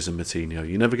replace Neves and Moutinho.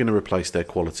 You're never going to replace their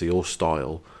quality or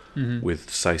style with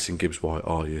Sace and Gibbs-White,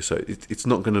 are you? So it's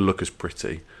not going to look as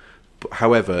pretty. But,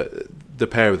 however, the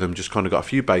pair of them just kind of got a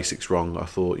few basics wrong. I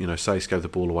thought, Sace gave the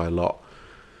ball away a lot,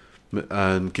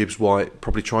 and Gibbs-White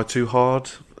probably tried too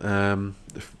hard. A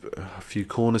few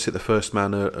corners hit the first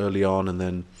man early on, and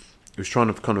then he was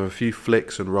trying to kind of a few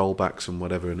flicks and rollbacks and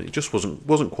whatever, and it just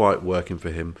wasn't quite working for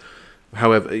him.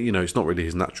 However, it's not really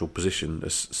his natural position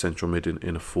as central mid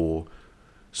in a 4.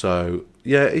 So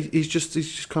he's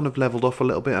just kind of levelled off a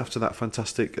little bit after that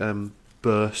fantastic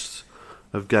burst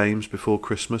of games before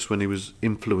Christmas when he was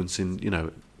influencing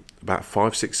about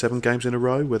 5, 6, 7 games in a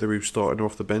row, whether he was starting or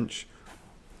off the bench.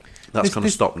 That's kind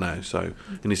of stopped now, so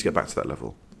he needs to get back to that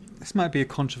level. This might be a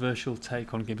controversial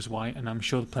take on Gibbs-White, and I'm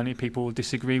sure plenty of people will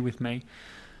disagree with me.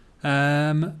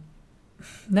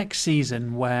 Next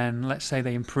season, when, let's say,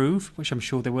 they improve, which I'm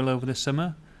sure they will over the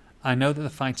summer, I know that they're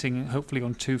fighting, hopefully,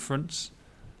 on 2 fronts.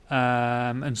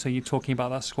 And so you're talking about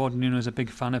that squad. Nuno's a big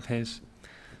fan of his.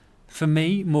 For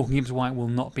me, Morgan Gibbs-White will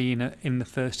not be in the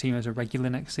first team as a regular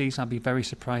next season. I'd be very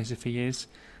surprised if he is.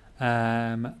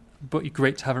 But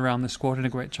great to have around the squad, and a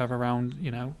great to have around,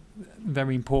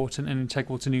 very important and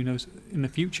integral to Nuno's in the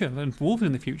future, and Wolves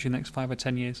in the future, next 5 or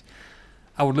 10 years.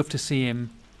 I would love to see him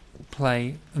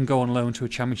play and go on loan to a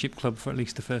Championship club for at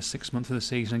least the first 6 months of the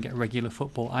season and get regular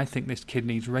football. I think this kid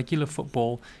needs regular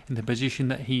football in the position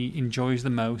that he enjoys the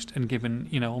most, and given,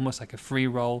 almost like a free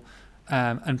role,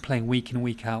 and playing week in,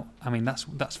 week out. I mean,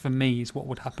 that's for me is what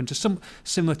would happen to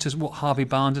similar to what Harvey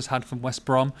Barnes has had from West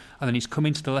Brom, and then he's come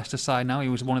into the Leicester side now. He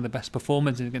was one of the best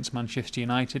performers against Manchester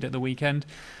United at the weekend.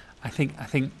 I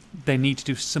think they need to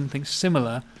do something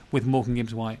similar with Morgan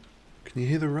Gibbs-White. Can you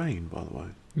hear the rain, by the way?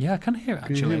 Yeah, I can hear it,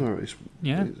 actually. Can you hear it?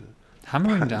 It's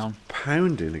hammering down.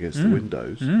 Pounding against the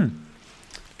windows.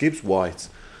 Gibbs-White.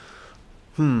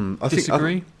 I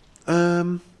Disagree?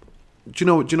 think... Do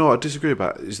you know what I disagree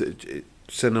about? Is that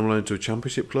send them alone to a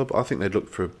Championship club? I think they'd look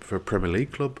for a Premier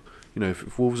League club.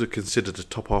 If Wolves are considered a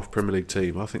top half Premier League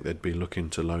team, I think they'd be looking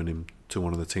to loan him to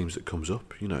one of the teams that comes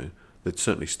up. They'd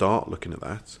certainly start looking at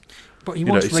that. But he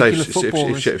wants regular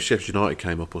football. If Sheffield United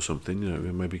came up or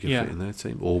something, maybe he could fit in their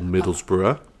team, or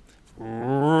Middlesbrough.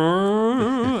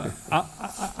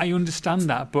 I understand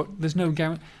that, but there's no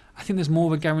guarantee. I think there's more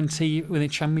of a guarantee with a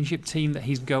Championship team that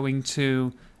he's going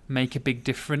to make a big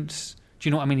difference. Do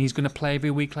you know what I mean? He's going to play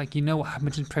every week. Like, you know what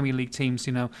happens in Premier League teams,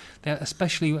 you know,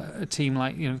 especially a team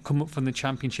like, you know, come up from the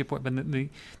Championship, whatever,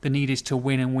 the need is to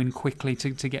win and win quickly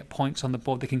to get points on the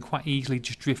board. They can quite easily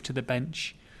just drift to the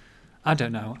bench. I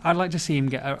don't know. I'd like to see him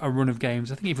get a run of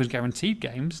games. I think if it was guaranteed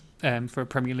games for a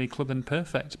Premier League club, then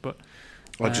perfect. But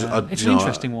it's an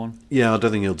interesting one. Yeah, I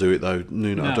don't think he'll do it though.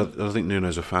 Nuno, No. I don't think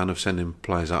Nuno's a fan of sending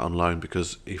players out on loan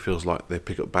because he feels like they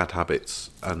pick up bad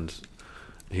habits, and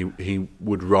he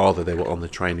would rather they were on the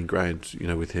training ground, you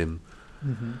know, with him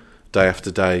day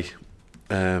after day,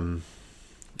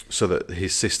 so that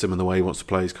his system and the way he wants to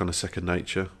play is kind of second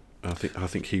nature. I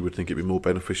think he would think it'd be more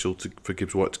beneficial for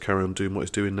Gibbs White to carry on doing what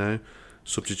he's doing now,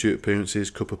 substitute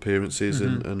appearances, cup appearances,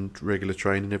 and regular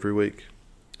training every week.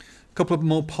 A couple of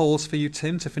more polls for you,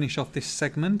 Tim, to finish off this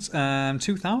segment.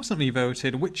 2,000 we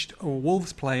voted. Which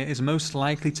Wolves player is most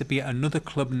likely to be at another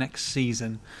club next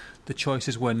season? The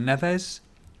choices were Neves,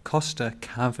 Costa,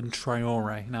 Cav and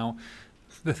Traore. Now,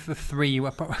 the three,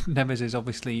 Neves is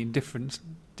obviously a different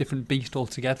beast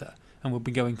altogether, and will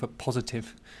be going for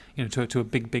positive, you know, to a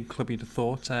big club, you'd have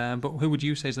thought. But who would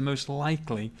you say is the most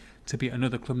likely to be at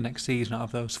another club next season out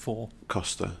of those four?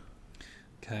 Costa.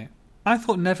 Okay, I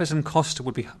thought Neves and Costa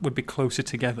would be closer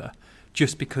together,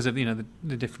 just because of, you know,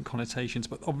 the different connotations.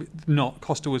 But not.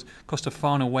 Costa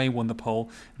far and away won the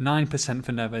poll. 9%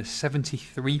 for Neves,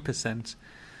 73%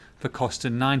 for Costa,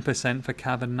 9% for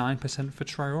Cav, and 9% for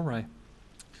Traore.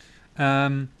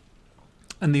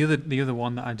 And the other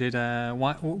one that I did,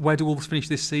 where do Wolves finish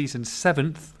this season?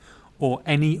 7th or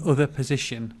any other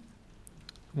position?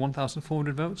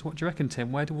 1,400 votes. What do you reckon,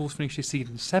 Tim? Where do Wolves finish this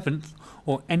season? 7th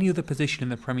or any other position in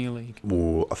the Premier League?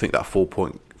 Ooh, I think that 4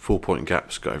 point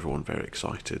gap's got everyone very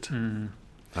excited.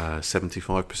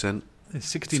 75%.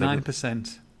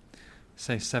 69%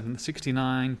 say 7th,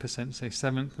 69% say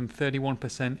 7th, and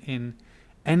 31% in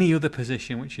any other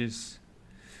position, which is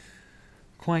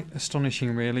quite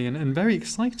astonishing, really, and very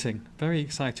exciting. Very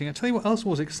exciting. I'll tell you what else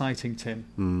was exciting,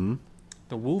 Tim.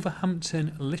 The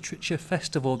Wolverhampton Literature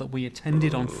Festival that we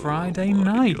attended on Friday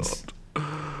night.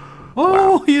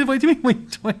 Oh, what do you mean?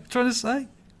 What are you trying to say?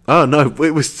 Oh no,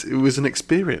 it was an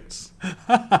experience.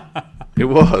 It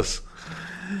was.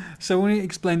 So when you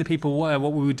explain to people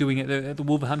what we were doing at the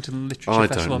Wolverhampton Literature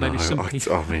Festival, maybe some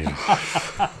people...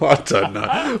 I don't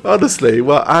know. Honestly,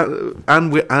 well,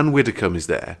 Anne Widdecombe is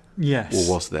there. Yes.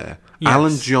 Or was there. Yes.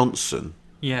 Alan Johnson.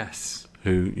 Yes.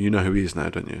 Who, you know who he is now,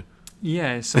 don't you?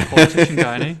 Yeah, it's some politician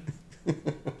guy,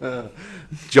 isn't he?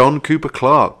 John Cooper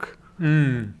Clarke.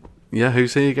 Yeah,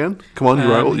 who's he again? Come on,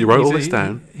 you wrote all this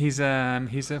down. He's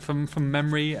from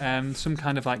memory, some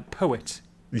kind of like poet.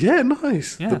 Yeah,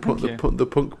 nice. Yeah, the punk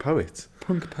poet.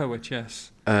 Punk poet,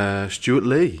 yes. Stuart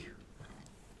Lee.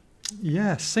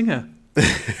 Yeah, singer.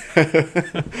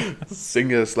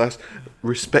 Singer /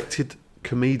 respected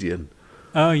comedian.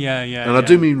 Oh, yeah. And I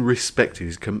do mean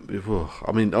respected.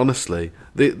 I mean, honestly,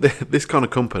 this kind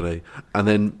of company, and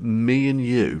then me and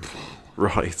you,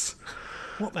 right?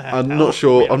 What the hell? I'm not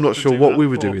sure what we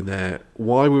were doing there,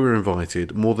 why we were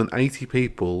invited. More than 80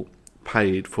 people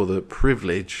paid for the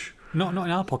privilege. Not in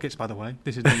our pockets, by the way.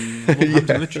 This is the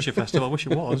Wolverhampton Literature Festival. I wish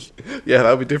it was. Yeah,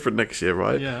 that'll be different next year,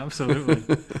 right? Yeah,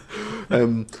 absolutely.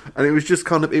 And it was just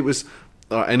kind of, it was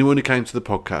anyone who came to the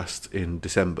podcast in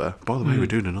December. By the way, we're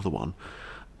doing another one.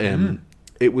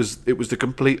 It was the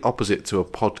complete opposite to a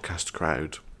podcast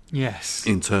crowd. Yes.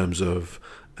 In terms of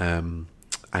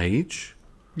age.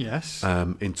 Yes.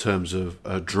 In terms of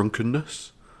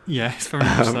drunkenness. Yes, very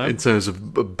much so. In terms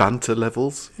of banter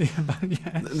levels. Yes.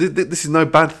 This is no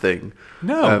bad thing.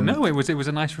 No, it was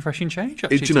a nice, refreshing change,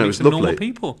 actually, it was lovely. Normal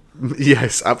people.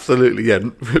 Yes, absolutely, yeah.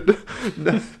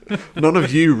 None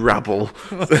of you rabble.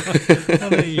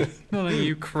 None of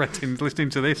you cretins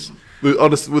listening to this.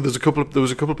 Honestly, there was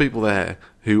a couple of people there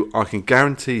who I can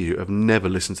guarantee you have never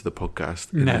listened to the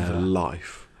podcast in their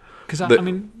life. Because, I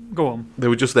mean, go on. They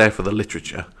were just there for the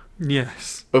literature.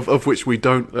 Yes. Of which we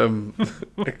don't...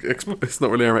 it's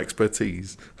not really our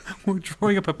expertise. We're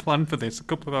drawing up a plan for this a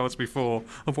couple of hours before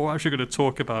of what we're actually going to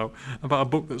talk about a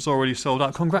book that's already sold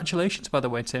out. Congratulations, by the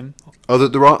way, Tim. Oh,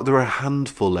 there are a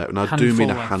handful left, and I do mean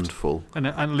a handful.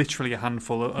 And literally a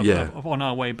handful of on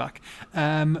our way back.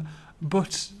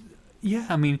 But, yeah,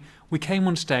 I mean, we came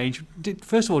on stage.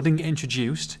 First of all, didn't get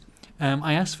introduced.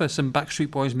 I asked for some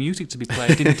Backstreet Boys music to be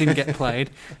played. Didn't get played.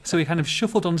 So we kind of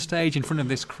shuffled on stage in front of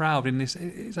this crowd in this.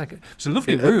 It's like it's a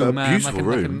lovely room, a beautiful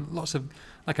room.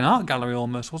 Like an art gallery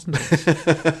almost, wasn't it?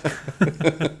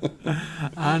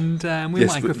 And we had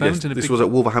microphones and a this big, was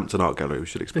at Wolverhampton Art Gallery. We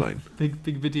should explain.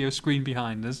 big video screen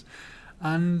behind us.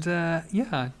 And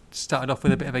I started off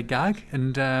with a bit of a gag,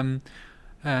 and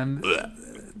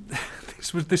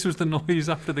this was the noise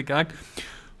after the gag.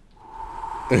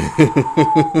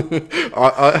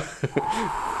 I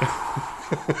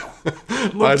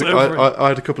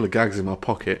had a couple of gags in my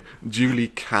pocket, duly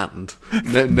canned,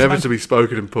 never to be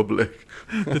spoken in public.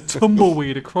 The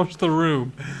tumbleweed across the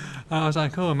room. I was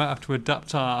like, I might have to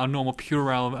adapt our normal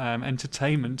puerile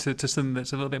entertainment to something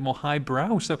that's a little bit more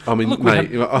highbrow. So, I mean, look,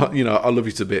 mate, I love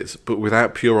you to bits, but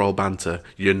without puerile banter,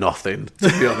 you're nothing,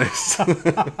 to be honest.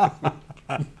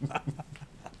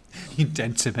 You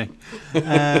dead to me.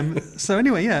 So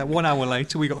anyway, 1 hour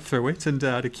later we got through it and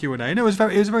had a Q&A. And it was a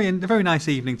very nice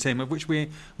evening, Tim, of which we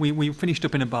finished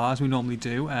up in a bar as we normally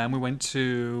do. We went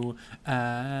to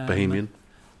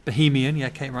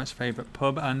Bohemian, Kate Wright's favourite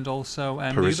pub, and also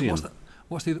Parisian.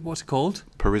 What's it called?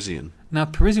 Parisian. Now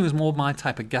Parisian was more my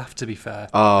type of gaff, to be fair.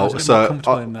 Oh, I was a bit more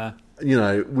comfortable in there.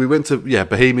 We went to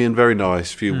Bohemian, very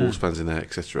nice, few Wolves fans in there,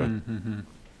 etc. Mm-hmm.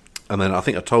 And then I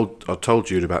think I told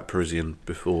Jude about Parisian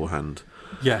beforehand.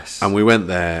 Yes. And we went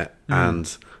there,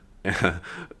 and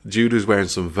Jude was wearing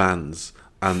some Vans,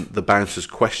 and the bouncers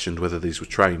questioned whether these were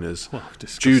trainers. Oh,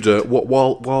 disgusting. Judah,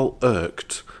 while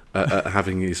irked at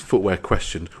having his footwear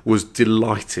questioned, was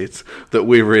delighted that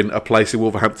we were in a place in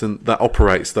Wolverhampton that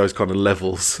operates those kind of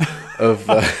levels of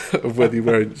whether you're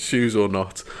wearing shoes or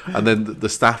not. And then the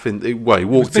staff he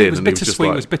walked in and he was just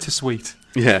like, it was bittersweet.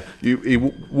 Yeah, he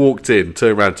walked in,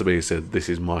 turned around to me and said, "This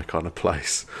is my kind of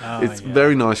place." It's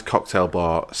very nice cocktail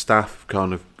bar. Staff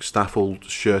all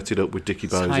shirted up with dicky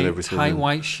bows and everything. Tight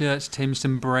white shirts, Tim,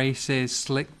 some braces,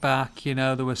 slick back.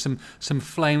 There were some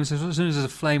flames. As soon as there's a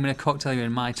flame in a cocktail, you're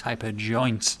in my type of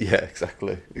joint. Yeah,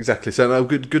 exactly. So no,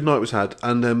 good night was had.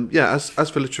 And as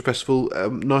for Literature Festival,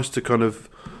 nice to kind of.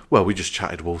 Well, we just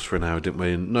chatted Wolves for an hour, didn't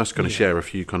we? And nice to kind of share a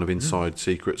few kind of inside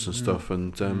secrets and stuff.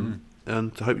 And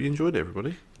I hope you enjoyed it,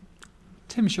 everybody.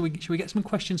 Tim, shall we get some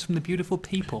questions from the beautiful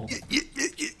people?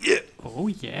 Yeah. Oh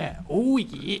yeah.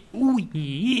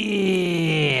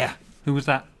 Who was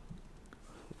that?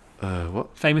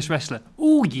 What? Famous wrestler.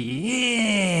 Oh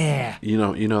yeah. You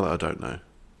know that I don't know.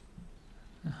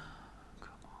 Oh,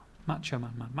 come on,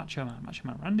 Macho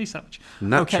Man, Randy Savage.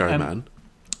 Nacho Man.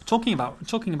 Talking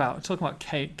about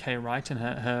Kay Wright and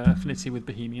her affinity with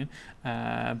Bohemian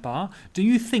Bar. Do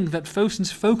you think that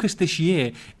Fosun's focus this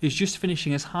year is just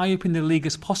finishing as high up in the league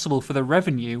as possible for the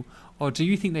revenue, or do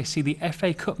you think they see the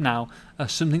FA Cup now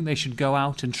as something they should go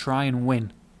out and try and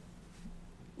win?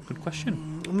 Good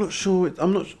question. I'm not sure.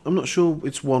 I'm not sure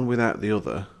it's one without the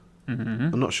other.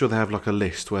 Mm-hmm. I'm not sure they have like a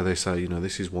list where they say,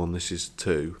 this is one, this is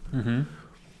two. Mm-hmm.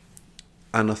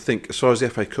 And I think, as far as the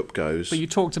FA Cup goes... But you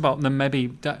talked about them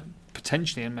maybe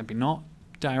potentially, and maybe not,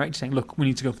 directly saying, look, we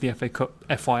need to go for the FA Cup,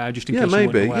 FYI, just in case you weren't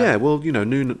aware. Yeah, well,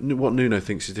 what Nuno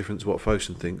thinks is different to what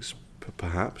Fosun thinks,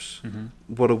 perhaps. Mm-hmm.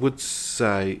 What I would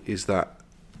say is that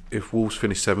if Wolves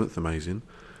finish 7th, amazing.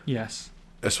 Yes.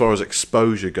 As far as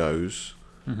exposure goes,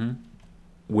 mm-hmm.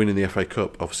 winning the FA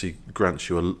Cup obviously grants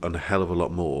you a hell of a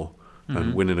lot more.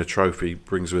 And winning a trophy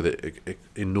brings with it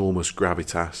enormous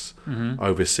gravitas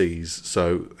overseas.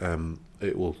 So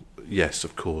it will, yes,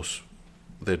 of course,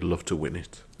 they'd love to win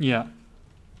it. Yeah.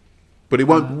 But it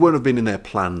won't have been in their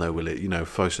plan, though, will it?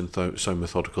 Fosun so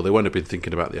methodical. They won't have been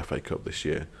thinking about the FA Cup this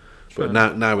year. Sure.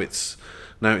 But now it's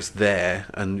there,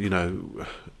 and a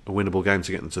winnable game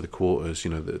to get them to the quarters.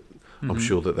 I'm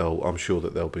sure that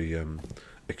they'll be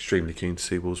extremely keen to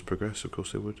see Wolves progress. Of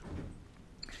course, they would.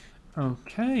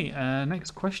 Okay,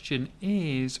 next question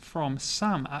is from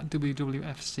Sam at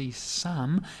WWFC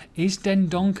Sam. Is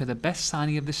Dendoncker the best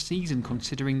signing of the season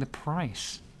considering the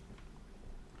price?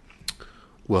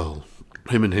 Well,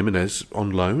 him and Jimenez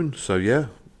on loan, so yeah.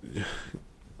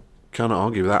 Cannot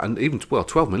argue with that. And even,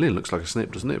 12 million looks like a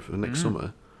snip, doesn't it, for next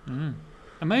summer?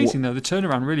 Amazing, though, the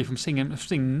turnaround really from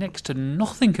seeing next to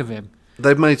nothing of him.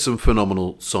 They've made some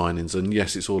phenomenal signings, and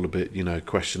yes, it's all a bit,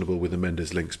 questionable with the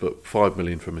Mendes links, but 5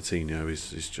 million for Moutinho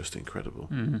is just incredible.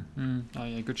 Oh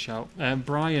yeah, good shout.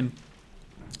 Brian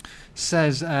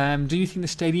says, do you think the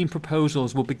stadium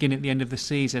proposals will begin at the end of the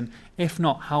season? If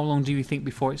not, how long do you think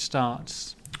before it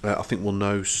starts? I think we'll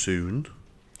know soon.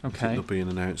 Okay. I think there'll be an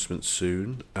announcement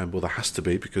soon, and there has to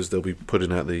be, because they'll be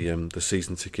putting out the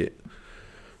season ticket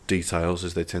details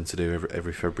as they tend to do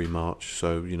every February, March.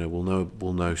 So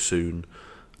we'll know soon,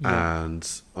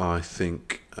 and I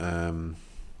think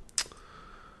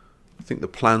I think the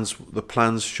plans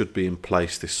should be in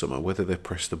place this summer. Whether they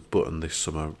press the button this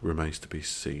summer remains to be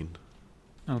seen.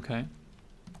 Okay.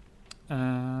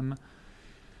 AVA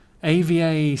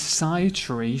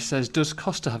Scitree says, does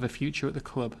Costa have a future at the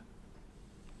club?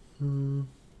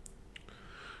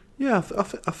 Yeah,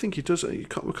 I think he does. We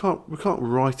can't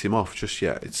write him off just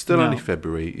yet. It's still only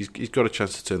February. He's got a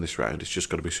chance to turn this round. It's just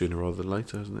got to be sooner rather than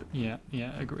later, hasn't it?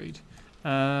 Yeah, agreed.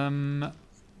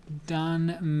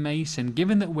 Dan Mason,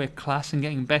 given that we're class and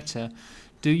getting better,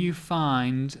 do you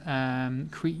find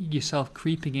yourself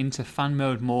creeping into fan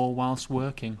mode more whilst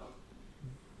working?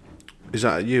 Is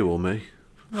that you or me?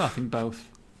 Well, I think both.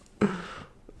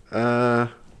 No,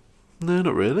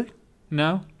 not really.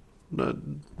 No? No,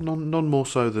 none more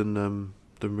so than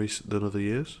other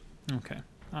years. Okay.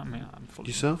 I mean, I'm fully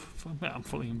Yourself? I'm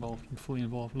fully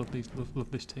involved.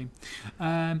 Love this team.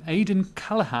 Aidan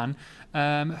Callahan,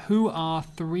 who are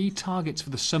 3 targets for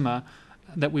the summer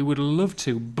that we would love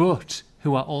to, but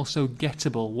who are also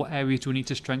gettable? What areas do we need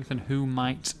to strengthen? Who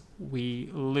might we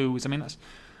lose? I mean, it's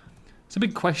a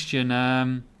big question.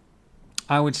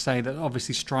 I would say that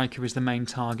obviously striker is the main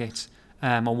target.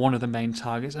 Or one of the main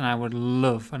targets, and I would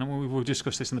love, and we've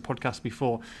discussed this in the podcast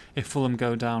before, if Fulham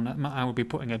go down, I would be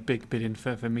putting a big bid in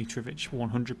for Mitrovic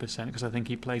 100%, because I think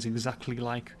he plays exactly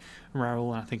like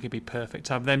Raul, and I think it'd be perfect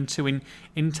to have them two in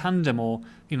tandem, or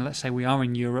let's say we are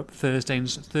in Europe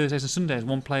Thursdays and Sundays,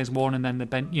 one plays one, and then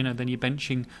then you're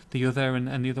benching the other,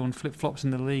 and the other one flip flops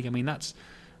in the league. I mean, that's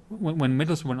when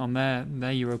Middlesbrough went on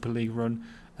their Europa League run.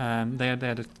 They had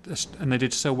and they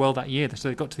did so well that year. So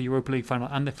they got to the Europa League final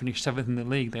and they finished 7th in the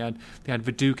league. They had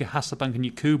Viduka, Hasselbank, and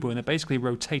Yakubu, and they basically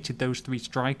rotated those 3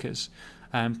 strikers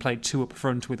and played 2 up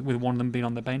front with one of them being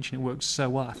on the bench, and it worked so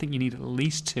well. I think you need at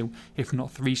least 2, if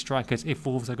not 3 strikers, if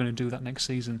Wolves are going to do that next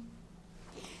season.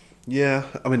 Yeah,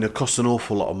 I mean, it costs an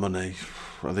awful lot of money.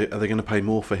 Are they going to pay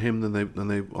more for him than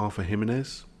they are for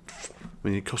Jimenez? I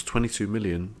mean, it cost 22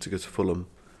 million to go to Fulham.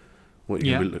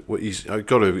 He's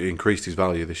got to increase his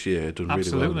value this year. Done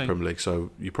really well in the Premier League, so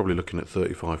you're probably looking at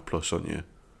 35 plus, aren't you?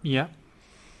 Yeah.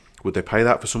 Would they pay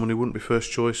that for someone who wouldn't be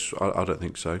first choice? I don't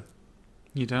think so.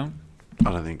 You don't?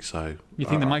 I don't think so. You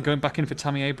think they might go back in for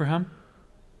Tammy Abraham?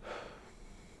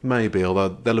 Maybe, although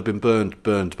they'll have been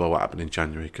burned by what happened in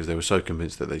January, because they were so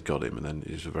convinced that they'd got him, and then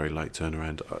it was a very late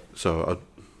turnaround. So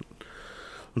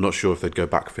I'm not sure if they'd go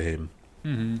back for him.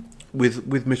 Mm-hmm.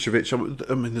 With Mitrovic,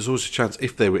 I mean, there's always a chance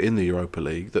if they were in the Europa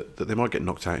League that they might get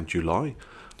knocked out in July,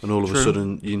 and all of a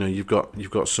sudden, you've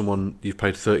got someone you've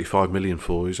paid 35 million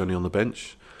for who's only on the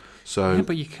bench. So yeah,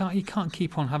 but you can't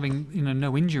keep on having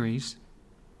no injuries.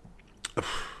 I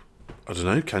don't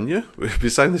know. Can you? We've been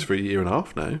saying this for a year and a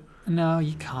half now. No,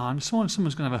 you can't. Someone's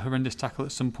going to have a horrendous tackle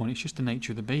at some point. It's just the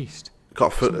nature of the beast.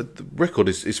 The record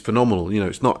is phenomenal.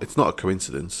 It's not a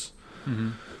coincidence.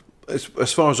 Mm-hmm.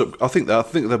 As far as I think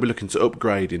they'll be looking to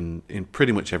upgrade in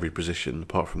pretty much every position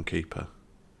apart from keeper.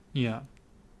 Yeah.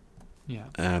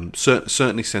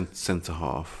 Certainly centre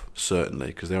half. Certainly,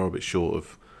 because they are a bit short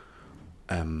of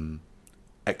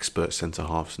expert centre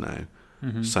halves now.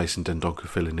 Mm-hmm. Sace and Dendoncker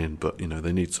filling in, but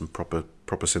they need some proper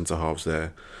centre halves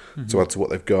there to add to what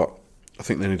they've got. I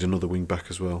think they need another wing back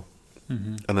as well,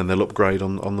 and then they'll upgrade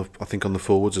on the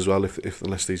forwards as well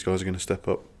unless these guys are going to step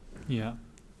up. Yeah.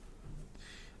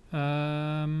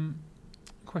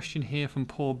 Question here from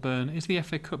Paul Byrne. Is the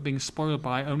FA Cup being spoiled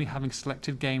by only having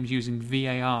selected games using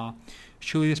VAR?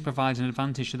 Surely this provides an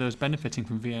advantage to those benefiting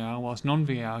from VAR, whilst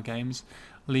non-VAR games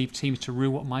leave teams to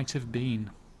rue what might have been.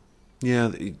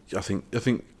 Yeah, I think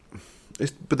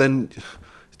but then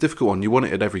it's a difficult one. You want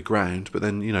it at every ground, but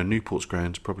then Newport's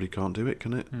grounds probably can't do it,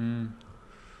 can it?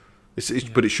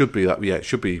 But it should be that. Yeah, it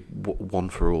should be one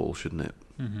for all, shouldn't it?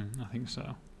 I think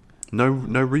so. No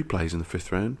replays in the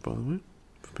 5th round, by the way,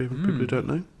 for people who don't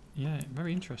know. Yeah,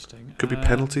 very interesting. Could be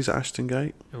penalties at Ashton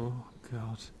Gate. Oh,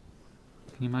 God.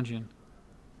 Can you imagine?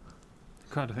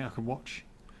 God, I think I could watch.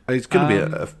 It's going to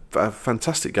be a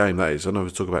fantastic game, that is. I know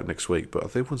we'll talk about it next week,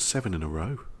 but they've won 7 in a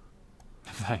row.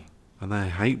 Have they? And they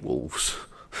hate Wolves.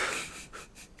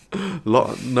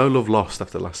 No love lost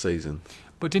after last season.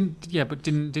 But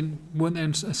weren't there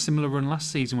a similar run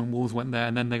last season when Wolves went there,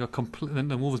 and then they got then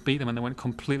the Wolves beat them, and they went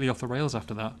completely off the rails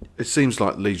after that? It seems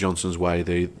like Lee Johnson's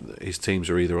way. His teams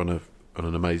are either on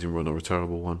an amazing run or a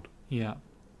terrible one. Yeah.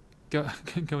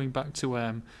 Going back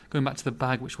to the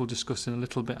bag, which we'll discuss in a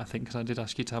little bit, I think, because I did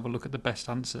ask you to have a look at the best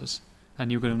answers,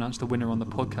 and you were going to announce the winner on the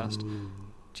podcast.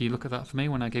 Do you look at that for me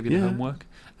when I gave you the homework?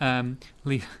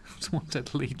 Someone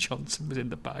said Lee Johnson was in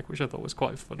the bag, which I thought was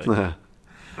quite funny.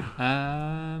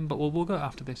 But we'll go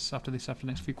after the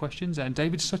next few questions.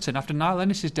 David Sutton, after Niall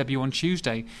Ennis's debut on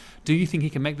Tuesday, do you think he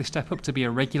can make the step up to be a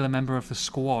regular member of the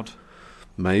squad?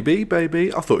 Maybe.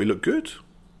 I thought he looked good.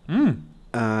 Mm.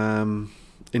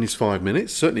 In his 5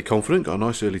 minutes, certainly confident, got a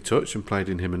nice early touch and played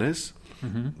in Jimenez.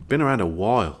 Mm-hmm. Been around a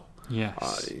while.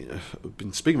 Yes. I've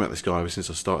been speaking about this guy ever since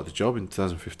I started the job in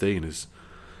 2015 as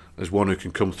one who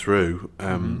can come through.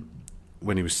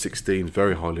 When he was 16,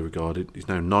 very highly regarded. He's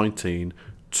now 19,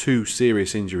 2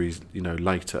 serious injuries,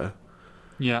 later.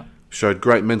 Yeah. Showed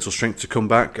great mental strength to come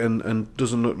back and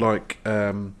doesn't look like...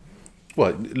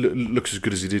 looks as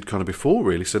good as he did kind of before,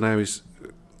 really. So now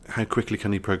how quickly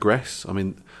can he progress? I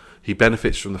mean, he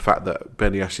benefits from the fact that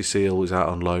Benny Ashley Seal is out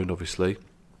on loan, obviously.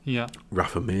 Yeah.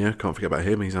 Rafa Mir, can't forget about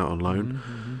him. He's out on loan.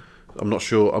 Mm-hmm. I'm not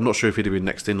sure if he'd have been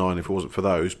next in line if it wasn't for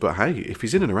those. But hey, if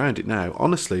he's in and around it now,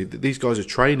 honestly, these guys are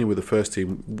training with the first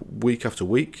team week after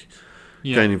week,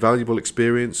 gaining valuable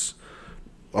experience.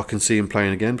 I can see him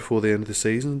playing again before the end of the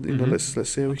season. Let's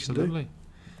see how we can do.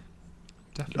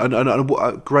 Definitely.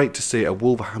 And great to see a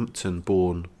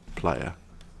Wolverhampton-born player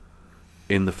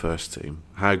in the first team.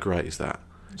 How great is that?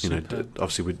 Superb.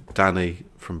 Obviously with Danny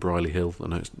from Brierley Hill. I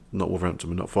know it's not Wolverhampton,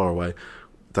 but not far away.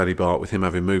 Danny Bart, with him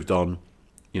having moved on,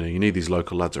 you need these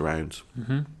local lads around.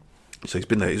 Mm-hmm. So he's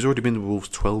been there. He's already been with Wolves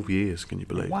 12 years. Can you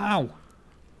believe? Wow.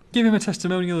 Give him a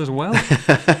testimonial as well.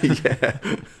 Yeah.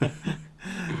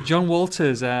 John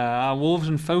Walters, are Wolves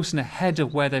and Fosun ahead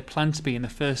of where they plan to be in the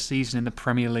first season in the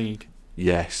Premier League?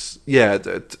 Yes. Yeah,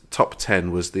 top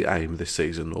 10 was the aim this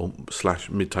season, or /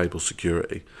 mid-table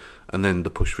security. And then the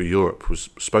push for Europe was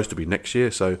supposed to be next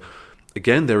year. So,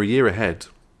 again, they're a year ahead.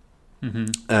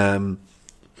 Mm-hmm.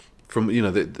 From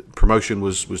the promotion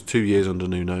was 2 years under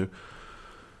Nuno.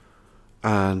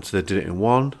 And they did it in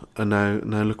 1. And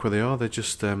now look where they are. They're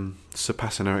just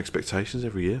surpassing our expectations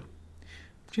every year.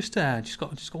 Just got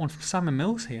one from Simon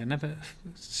Mills here.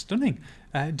 Stunning.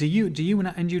 Do you and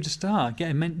Atten Due to Star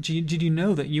get a did you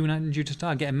know that you and Atten Due to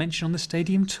Star get a mention on the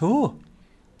stadium tour?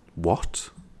 What?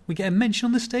 We get a mention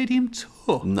on the stadium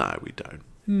tour. No, we don't.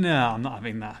 No, I'm not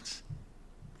having that.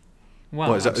 Well,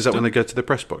 What, is that when they go to the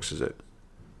press box? Is it?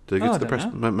 Do they go to the press?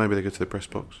 Maybe they go to the press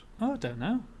box. Oh, I don't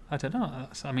know.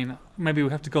 Maybe we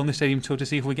have to go on the stadium tour to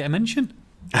see if we get a mention.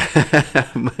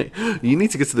 Mate, you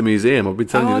need to get to the museum. I've been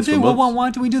telling you this for months. Well,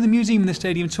 why do we do the museum and the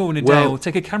stadium tour in a day? We'll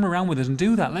take a camera around with us and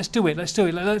do that. Let's do it. Let's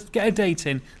get a date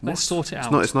in. Let's sort it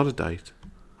out. It's not a date.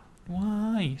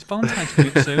 Why? It's Valentine's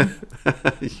week soon. I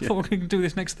thought we could do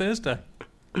this next Thursday.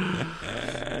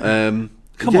 Come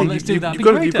on, let's do that. You've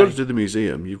got to do the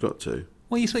museum. You've got to.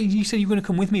 Well, you said you were going to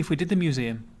come with me if we did the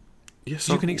museum. Yes,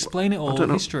 so you can explain it all,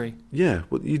 history. Yeah,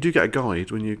 well, you do get a guide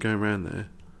when you're going around there.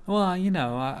 Well,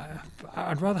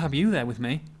 I'd rather have you there with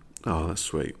me. Oh, that's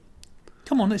sweet.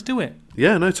 Come on, let's do it.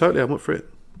 Yeah, no, totally. I'm up for it.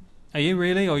 Are you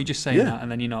really, or are you just saying that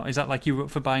and then you're not? Is that like you were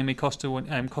up for buying me Costa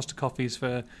coffees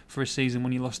for a season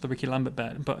when you lost the Ricky Lambert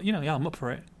bet? But I'm up for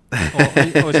it.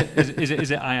 Or is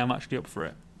it I am actually up for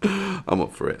it? I'm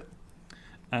up for it.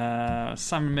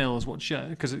 Simon Mills,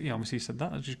 because obviously you said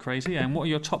that, which is crazy. And what are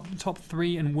your top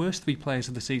 3 and worst 3 players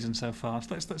of the season so far?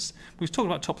 So we've talked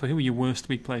about top 3. Who are your worst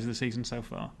 3 players of the season so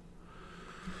far?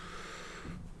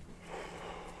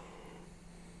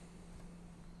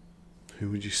 Who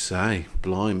would you say?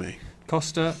 Blimey.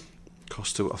 Costa.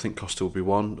 I think Costa will be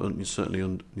one.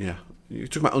 Certainly, you're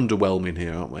talking about underwhelming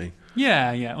here, aren't we?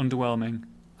 Yeah, underwhelming.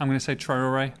 I'm going to say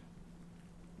Traoré.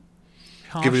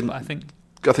 Harsh, but I think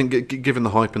given the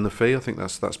hype and the fee, I think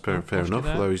that's fair enough.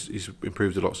 Although he's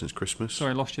improved a lot since Christmas. Sorry,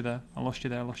 I lost you there. What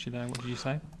did you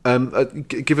say?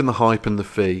 Given the hype and the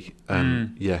fee,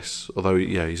 yes. Although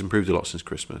he's improved a lot since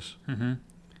Christmas. Mm-hmm.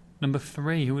 Number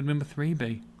 3. Who would number 3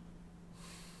 be?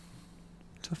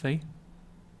 Tuffy.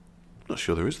 Not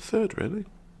sure there is a third, really.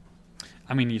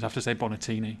 I mean, you'd have to say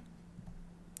Bonatini.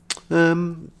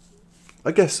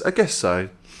 I guess so.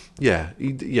 Yeah.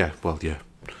 Well, yeah.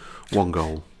 1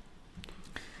 goal.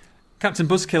 Captain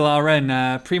Buzzkill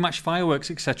RN, pre-match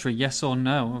fireworks, etc. Yes or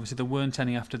no? Obviously, there weren't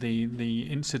any after the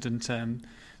incident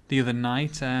the other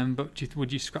night. But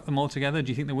would you scrap them all together?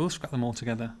 Do you think they will scrap them all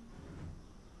together?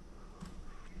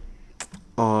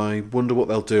 I wonder what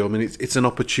they'll do. I mean, it's an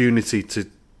opportunity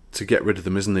to get rid of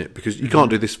them, isn't it? Because you can't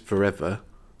do this forever.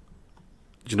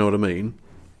 Do you know what I mean?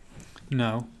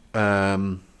 No.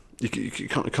 You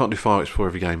can't do fireworks for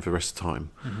every game for the rest of the time.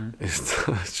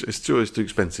 Mm-hmm. It's too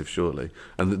expensive, surely,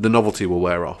 and the novelty will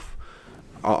wear off.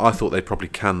 I thought they'd probably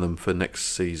can them for next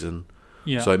season,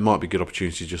 so it might be a good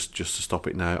opportunity just to stop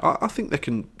it now. I think they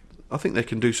can. I think they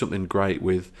can do something great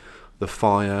with the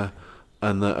fire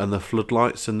and the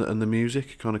floodlights and the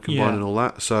music, kind of combining all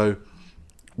that. So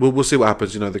we'll see what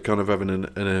happens. They're kind of having an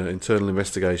internal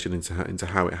investigation into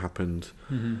how it happened.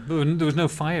 Mm-hmm. There was no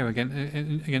fire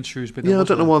against Shrewsbury. I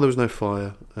don't know why there was no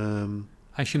fire.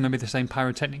 I assume maybe the same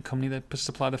pyrotechnic company that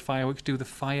supply the fireworks do the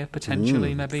fire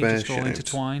potentially. Maybe fair just all shout.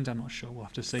 intertwined. I'm not sure. We'll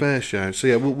have to see. Fair shout. So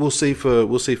yeah, we'll see for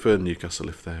Newcastle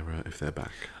if they're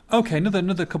back. Okay,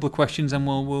 another couple of questions, and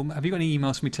we'll have you got any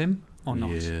emails for me, Tim, or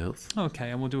not? Yes. Okay,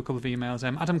 and we'll do a couple of emails.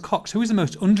 Adam Cox, who is the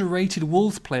most underrated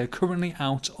Wolves player currently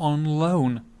out on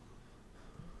loan?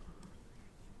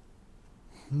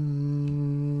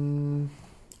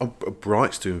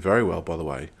 Bright's doing very well, by the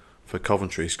way, for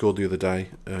Coventry. He scored the other day,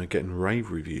 getting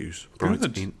rave reviews.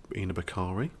 Bright Ina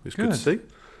Bakari. It's good to see.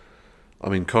 I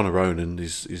mean, Conor Ronan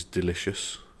is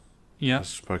delicious. Yeah. I've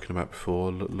spoken about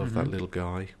before. Love that little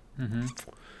guy. Mm-hmm.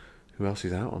 Who else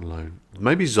is out on loan?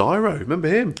 Maybe Zyro. Remember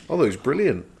him? I thought he was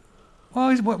brilliant.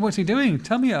 Well, what's he doing?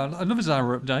 Tell me another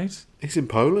Zyra update. He's in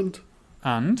Poland.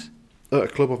 And? At a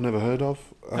club I've never heard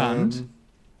of. And?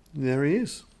 There he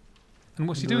is. And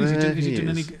what's he doing? Is he done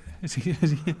any...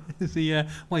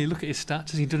 Well, you look at his stats.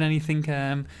 Has he done anything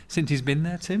since he's been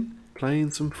there, Tim?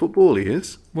 Playing some football, he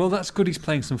is. Well, that's good. He's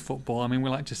playing some football. I mean, we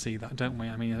like to see that, don't we?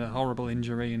 I mean, a horrible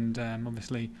injury and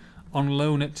obviously on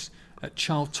loan at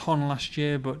Charlton last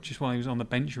year, but just while he was on the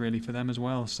bench really for them as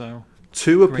well. So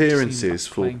 2 appearances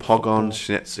for Pogon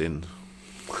Szczecin.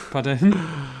 Pardon?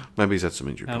 Maybe he's had some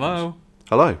injury Hello.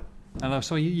 Hello. Hello.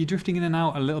 So you're drifting in and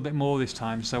out a little bit more this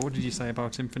time. So what did you say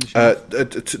about him finishing?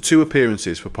 2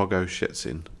 appearances for Pogo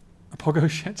Szczecin. Pogo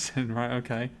Szczecin, right?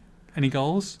 Okay. Any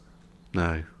goals?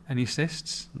 No. Any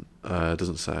assists?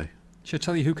 Doesn't say. Should I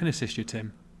tell you who can assist you,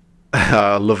 Tim?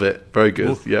 I love it. Very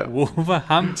good. Yeah.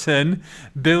 Wolverhampton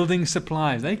Building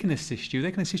Supplies. They can assist you.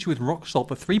 They can assist you with rock salt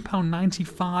for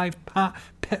 £3.95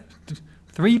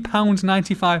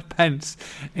 £3.95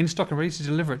 in stock and ready to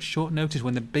deliver at short notice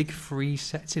when the big freeze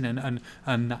sets in, and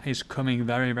that is coming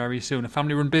very, very soon. A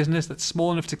family-run business that's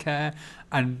small enough to care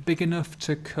and big enough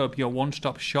to cub, your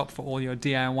one-stop shop for all your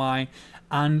DIY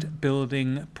and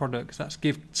building products. That's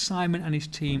give Simon and his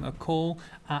team a call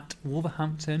at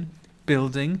Wolverhampton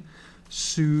Building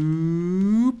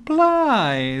Supplies.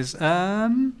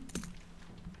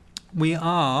 We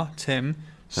are, Tim,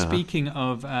 speaking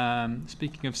of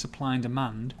supply and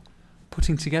demand,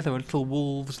 putting together a little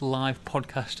Wolves live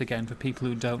podcast again for people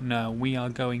who don't know. We are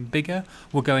going bigger,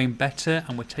 we're going better,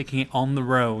 and we're taking it on the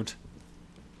road.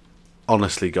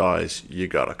 Honestly, guys, you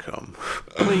gotta come.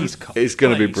 Please come. It's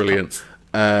going to be brilliant.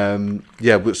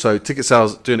 So ticket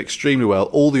sales doing extremely well.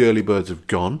 All the early birds have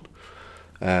gone.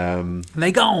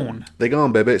 They gone,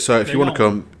 baby. So if you want to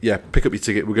come, pick up your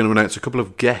ticket. We're going to announce a couple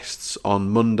of guests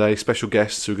on Monday, special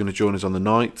guests who are going to join us on the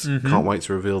night. Mm-hmm. Can't wait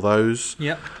to reveal those.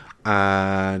 Yep.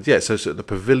 And so it's at the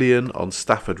Pavilion on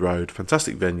Stafford Road.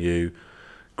 Fantastic venue.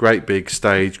 Great big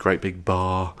stage, great big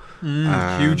bar.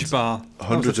 Huge bar. Hundreds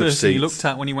that was the of first thing you seats. looked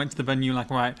at when you went to the venue, like,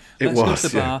 right, It let's go was, to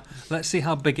the bar, let's see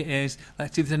how big it is,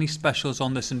 let's see if there's any specials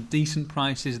on. There's some decent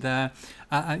prices there.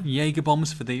 Jaeger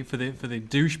bombs for the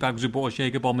douchebags who bought us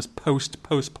Jaeger bombs post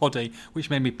poddy, which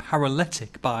made me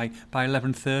paralytic by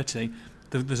 11:30.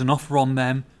 There's an offer on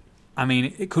them. I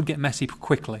mean, it could get messy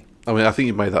quickly. I mean, I think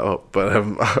you made that up, but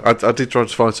I did try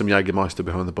to find some Jägermeister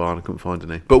behind the bar and I couldn't find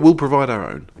any. But we'll provide our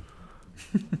own.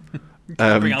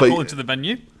 Bring alcohol into the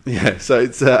venue. Yeah, so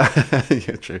it's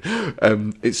true.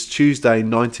 It's Tuesday,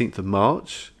 19th of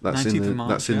March. That's in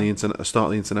the start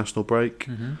of the international break.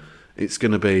 Mm-hmm. It's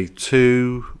going to be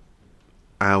 2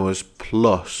 hours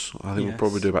plus. I think we'll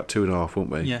probably do about 2.5, won't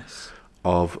we? Yes.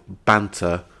 Of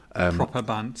banter, proper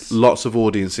bants, lots of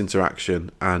audience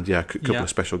interaction, and a couple of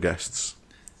special guests.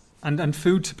 And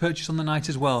food to purchase on the night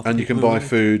as well. And you can buy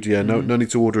food, no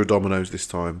need to order a Domino's this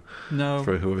time. No.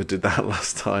 For whoever did that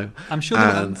last time. I'm sure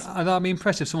that'll be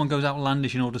impressive if someone goes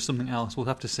outlandish and orders something else. We'll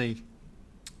have to see.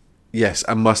 Yes,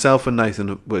 and myself and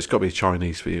Nathan, well, it's got to be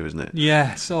Chinese for you, isn't it?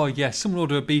 Yes, someone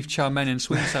order a beef chow mein and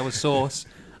sweet and sour sauce.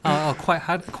 I'll quite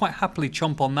happily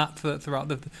chomp on that throughout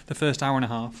the first hour and a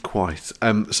half. Quite.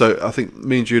 So I think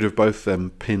me and Jude have both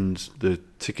pinned the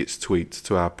tickets tweet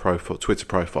to our Twitter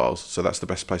profiles, so that's the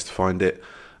best place to find it.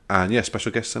 And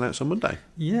special guests announced on Monday.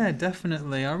 Yeah,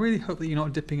 definitely. I really hope that you're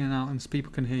not dipping in and out and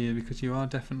people can hear you, because you are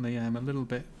definitely a little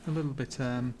bit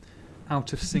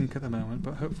out of sync at the moment.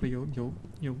 But hopefully you'll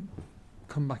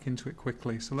come back into it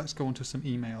quickly. So let's go on to some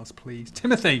emails, please.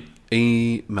 Timothy.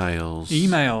 Emails.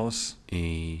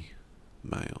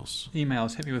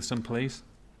 Hit me with some, please.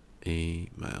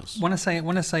 Emails. When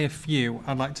I say a few,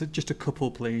 I'd like to just a couple,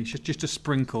 please, just a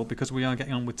sprinkle, because we are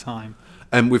getting on with time.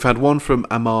 We've had one from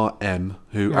Amar M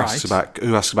who asks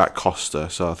about Costa.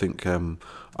 So I think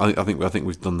I think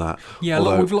we've done that. Yeah,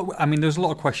 there's a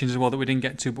lot of questions as well that we didn't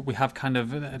get to, but we have kind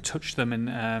of touched them in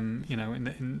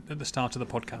at the start of the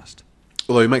podcast.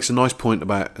 Although he makes a nice point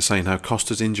about saying how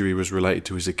Costa's injury was related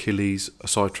to his Achilles,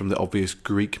 aside from the obvious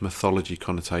Greek mythology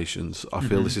connotations. I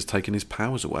feel this is taking his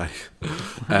powers away.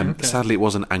 Okay. Sadly, it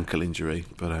was an ankle injury,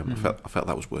 but I felt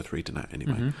that was worth reading out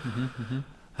anyway.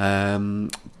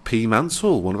 P.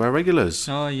 Mansell, one of our regulars,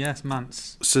 Oh, yes,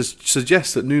 Mance.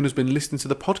 suggests that Nuno's been listening to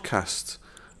the podcast.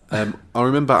 I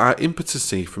remember our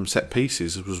impetucy from set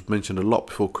pieces was mentioned a lot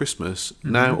before Christmas.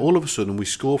 Now, all of a sudden, we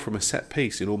score from a set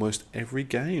piece in almost every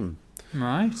game.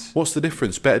 Right. What's the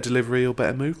difference? Better delivery or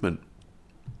better movement?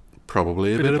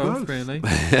 Probably a bit of both. really.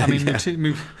 I mean,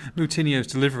 Moutinho's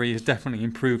delivery has definitely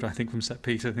improved, I think, from set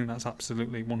piece. I think that's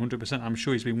absolutely 100%. I'm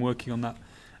sure he's been working on that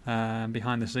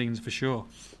behind the scenes for sure.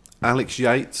 Alex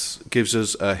Yates gives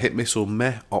us a hit, miss or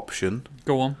meh option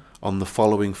Go on. the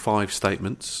following 5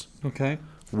 statements. Okay.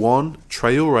 1.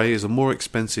 Traoré is a more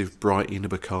expensive Brighton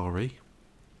Bakari.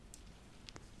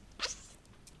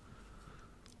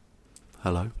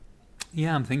 Hello.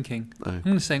 Yeah, I'm thinking. Oh. I'm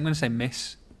going to say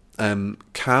miss.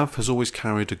 Cav has always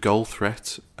carried a goal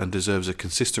threat and deserves a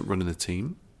consistent run in the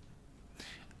team.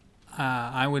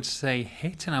 I would say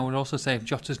hit, and I would also say if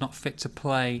Jota's not fit to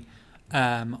play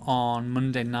on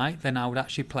Monday night, then I would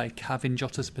actually play Cav in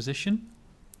Jota's position.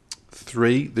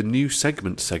 3. The new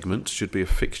segment should be a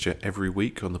fixture every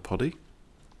week on the poddy.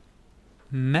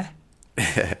 Meh.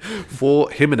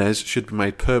 4. Jimenez should be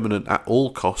made permanent at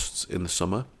all costs in the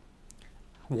summer.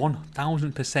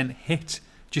 1000% hit.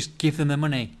 Just give them the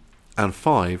money. And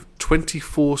 5.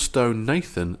 24 stone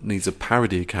Nathan needs a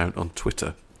parody account on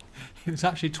Twitter. It was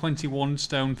actually 21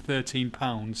 stone, 13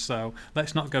 pounds, so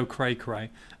let's not go cray-cray.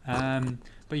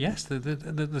 But yes,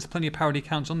 there's plenty of parody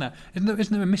accounts on there. Isn't there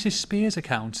a Mrs. Spears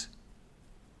account?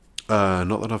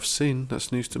 Not that I've seen.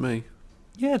 That's news to me.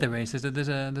 Yeah, there is. There's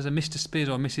a Mr. Spears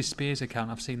or Mrs. Spears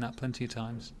account. I've seen that plenty of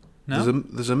times. No?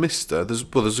 There's a Mister. There's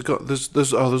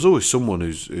always someone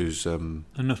who's A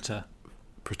nutter.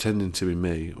 pretending to be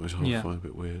me, which I Yeah. find a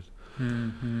bit weird.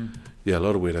 Mm-hmm. Yeah, a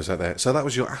lot of weirdos out there. So that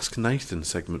was your Ask Nathan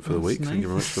segment for the week. Thank you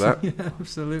very much for that. Yeah,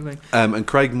 absolutely. And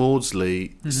Craig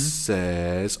Maudsley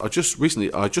says, I just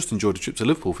enjoyed a trip to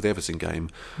Liverpool for the Everton game,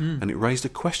 and it raised a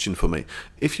question for me.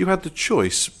 If you had the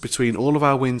choice between all of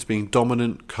our wins being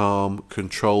dominant, calm,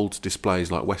 controlled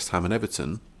displays like West Ham and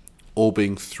Everton, or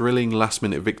being thrilling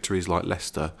last-minute victories like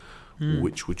Leicester,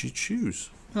 which would you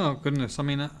choose? Oh, goodness. I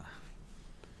mean,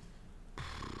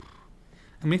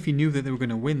 if you knew that they were going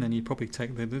to win, then you'd probably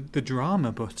take the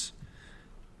drama, but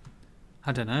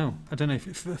I don't know. I don't know if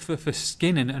for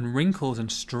skin and wrinkles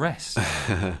and stress,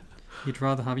 you'd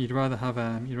rather have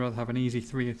an easy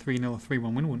 3-0 or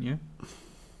 3-1 win, wouldn't you?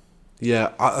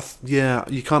 Yeah,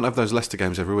 you can't have those Leicester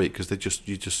games every week because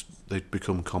they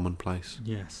become commonplace.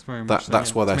 Yes, very much.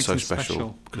 That's why they're Makes so them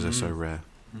special because they're so rare.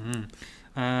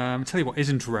 Tell you what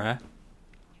isn't rare.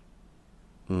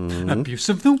 Mm. Abuse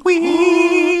of the week.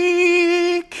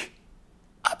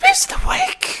 Abuse of the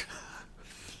week.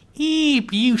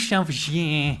 Abuse of the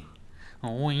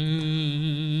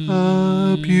week.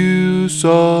 Abuse of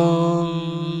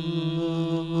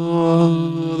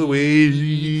the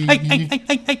week. Hey.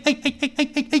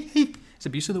 It's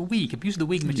abuse of the week. Abuse of the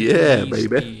week. Mr. Yeah, Please.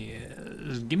 baby.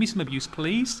 Yes. Give me some abuse,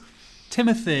 please.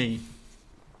 Timothy.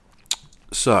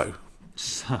 So,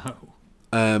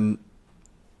 in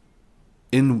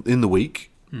the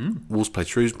week, Wolves played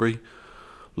Shrewsbury.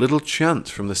 Little chant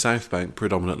from the South Bank,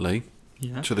 predominantly,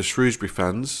 to the Shrewsbury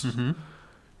fans.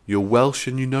 You're Welsh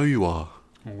and you know you are.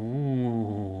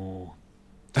 Ooh.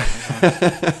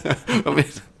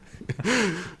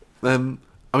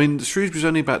 I mean, Shrewsbury's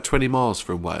only about 20 miles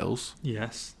from Wales.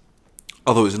 Yes.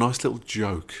 Although it was a nice little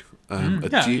joke.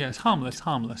 It's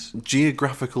harmless.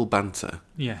 Geographical banter.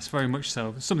 Yes, very much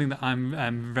so. Something that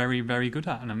I'm very, very good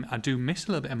at, and I do miss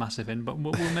a little bit of Massive In, but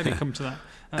we'll maybe come to that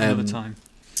another time.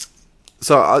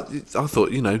 So I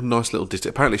thought, nice little ditty.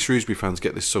 Apparently Shrewsbury fans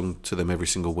get this sung to them every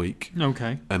single week.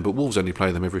 Okay. But Wolves only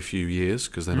play them every few years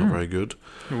because they're not very good.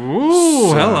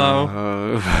 Ooh,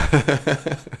 hello.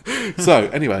 So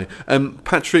anyway,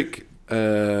 Patrick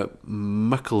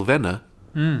McElvenna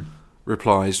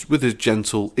replies with a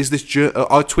gentle, I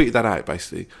tweeted that out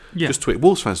basically. Yeah. Just tweet,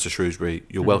 Wolves fans to Shrewsbury,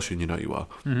 you're Welsh and you know you are.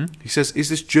 He says, is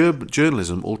this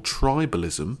journalism or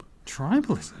tribalism?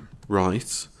 Tribalism?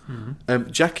 Right.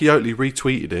 Jackie Oatley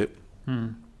retweeted it.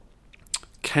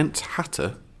 Kent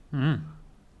Hatter,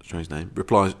 strange name,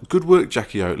 replies, good work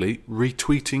Jackie Oatley,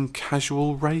 retweeting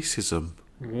casual racism.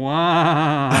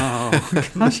 Wow.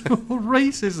 Casual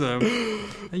racism.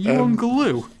 Are you on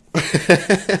glue?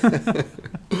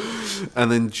 And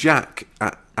then Jack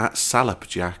at Salop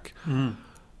Jack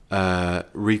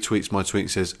retweets my tweet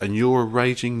and says, "And you're a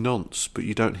raging nonce, but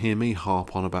you don't hear me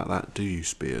harp on about that, do you,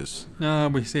 Spears?" No,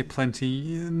 we say plenty.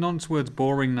 Nonce word's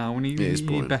boring now. You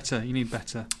need better. You need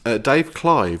better. Dave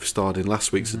Clive starred in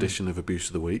last week's edition of Abuse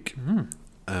of the Week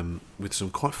with some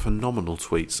quite phenomenal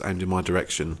tweets aimed in my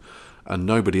direction, and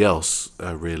nobody else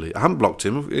really. I haven't blocked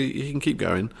him. He can keep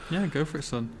going. Yeah, go for it,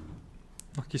 son.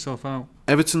 Knock yourself out.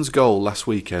 Everton's goal last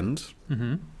weekend.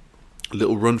 Mm-hmm. A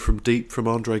little run from deep from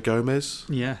Andre Gomez.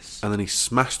 Yes. And then he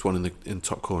smashed one in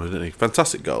top corner, didn't he?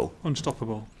 Fantastic goal.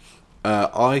 Unstoppable.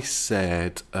 I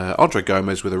said Andre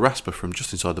Gomez with a rasper from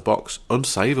just inside the box,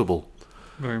 unsavable.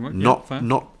 Very much.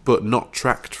 Not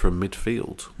tracked from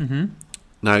midfield. Mm-hmm.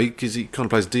 No, because he kind of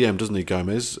plays DM, doesn't he,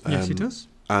 Gomez? Yes, he does.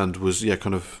 And was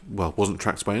wasn't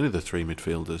tracked by any of the three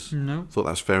midfielders. No. Thought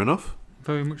that's fair enough.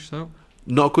 Very much so.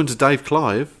 Not according to Dave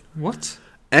Clive. What?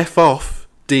 F off,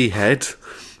 D-head.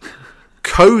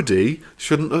 Cody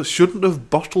shouldn't have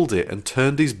bottled it and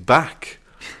turned his back.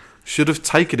 Should have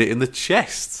taken it in the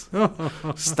chest.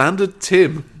 Standard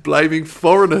Tim blaming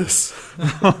foreigners.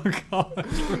 Oh, God.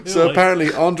 Really? So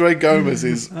apparently Andre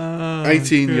Gomez's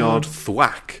 18-yard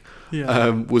thwack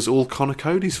was all Connor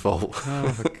Cody's fault.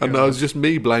 Oh, and that was just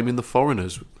me blaming the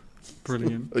foreigners.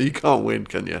 Brilliant. You can't win,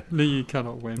 can you? No, you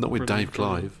cannot win. Not with Dave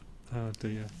Clive. Oh,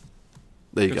 dear.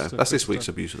 There you Good go. stuff, That's this good week's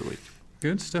stuff. Abuse of the Week.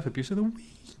 Good stuff. Abuse of the week.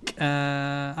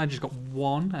 I just got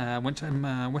one. Went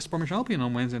to West Bromwich Albion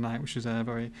on Wednesday night, which was a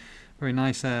very, very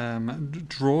nice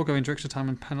draw, going to extra time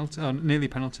and nearly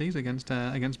penalties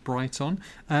against Brighton.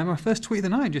 My first tweet of the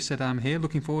night just said, "I'm here,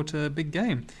 looking forward to a big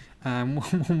game."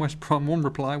 One West Brom, one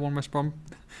West Brom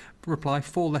reply,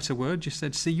 4-letter word, just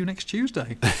said, "See you next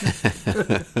Tuesday."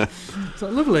 So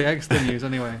lovely, excellent news.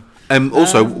 Anyway.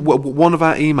 Also, one of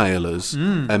our emailers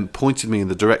pointed me in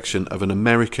the direction of an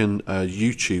American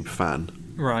YouTube fan.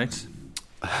 Right.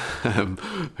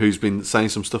 Who's been saying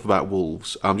some stuff about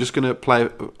Wolves. I'm just going to play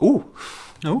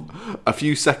a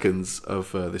few seconds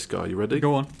of this guy. You ready?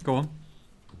 Go on.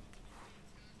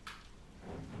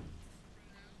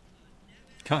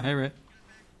 Can't hear it.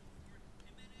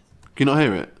 Can you not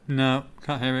hear it? No,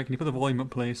 can't hear it. Can you put the volume up,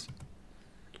 please?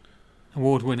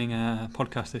 Award-winning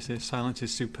podcast this is. Silence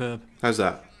is superb. How's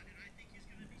that?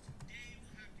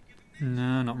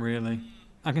 No, not really.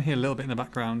 I can hear a little bit in the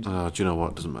background. Oh, do you know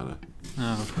what? Doesn't matter.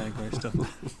 Oh, okay, great stuff.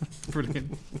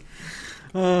 Brilliant.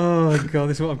 Oh, God,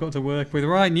 this is what I've got to work with.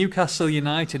 Right, Newcastle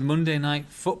United, Monday Night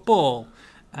Football.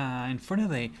 In front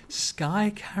of the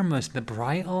Sky cameras, the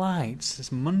bright lights.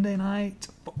 It's Monday Night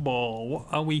Football. What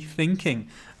are we thinking?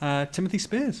 Timothy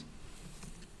Spears.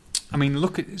 I mean,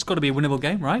 look, it's got to be a winnable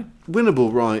game, right?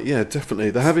 Winnable, right? Yeah,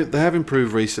 definitely. They have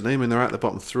improved recently. I mean, they're at the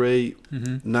bottom three.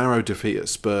 Mm-hmm. Narrow defeat at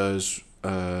Spurs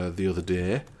the other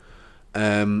day.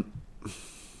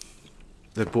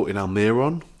 They've brought in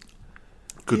Almiron.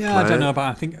 Good player. I don't know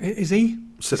about. I think is he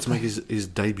set to make his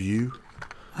debut.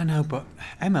 I know, but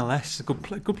MLS,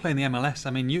 good play in the MLS.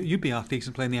 I mean, you'd be half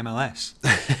decent playing the MLS.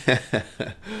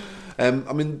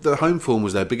 I mean, the home form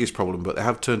was their biggest problem, but they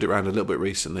have turned it around a little bit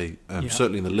recently.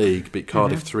 Certainly in the league, beat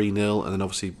Cardiff 3-0, and then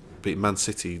obviously beat Man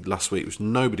City last week, which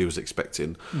nobody was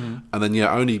expecting. And then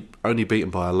only beaten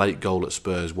by a late goal at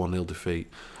Spurs, 1-0 defeat.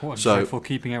 What a dreadful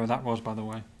keeping error that was, by the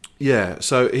way. Yeah,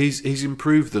 so he's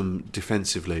improved them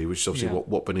defensively, which is obviously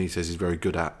what Benitez is very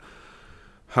good at.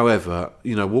 However,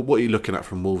 you know what you're looking at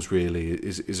from Wolves really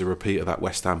is a repeat of that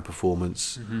West Ham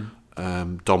performance,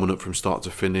 dominant from start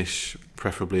to finish,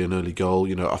 preferably an early goal.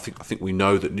 You know, I think we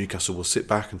know that Newcastle will sit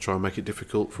back and try and make it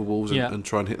difficult for Wolves and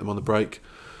try and hit them on the break.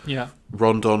 Yeah,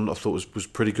 Rondon I thought was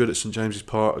pretty good at St James's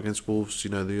Park against Wolves.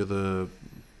 You know, the other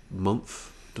month.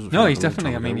 No, he's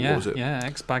definitely. I mean,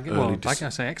 ex-baggy. Well, I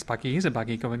say ex-baggy. He's a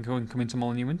baggy coming to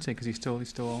Molineux, isn't he? Because he's still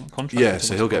on contract. Yeah,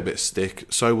 so he'll get a bit of stick.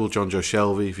 So will John Joe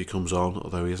Shelvey if he comes on,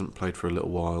 although he hasn't played for a little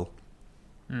while.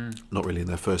 Not really in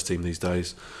their first team these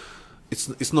days.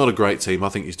 It's not a great team. I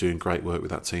think he's doing great work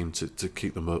with that team to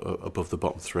keep them above the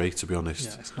bottom three. To be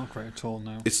honest, yeah, it's not great at all.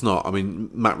 No, it's not. I mean,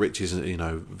 Matt Rich is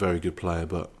a very good player,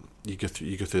 but you go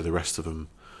through the rest of them.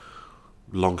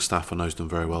 Longstaff, I knows them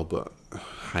very well, but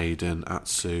Hayden,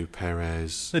 Atsu,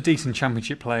 Perez. They're decent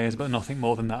championship players, but nothing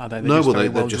more than that, are they?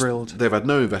 They're drilled. They've had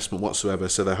no investment whatsoever,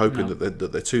 so they're hoping that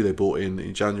the two they bought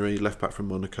in January, left back from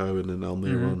Monaco and then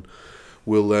Almiron,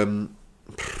 will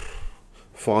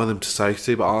fire them to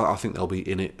safety. But I think they'll be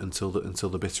in it until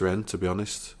the bitter end, to be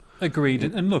honest. Agreed.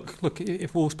 And look,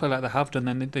 if Wolves play like they have done,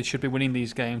 then they should be winning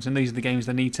these games. And these are the games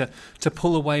they need to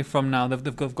pull away from now.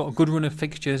 They've got a good run of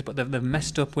fixtures, but they've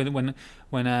messed up with when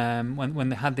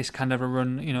they had this kind of a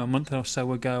run, a month or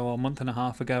so ago or a month and a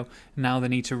half ago. Now they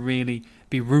need to really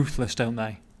be ruthless, don't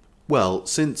they? Well,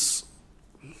 since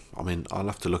I mean, I'll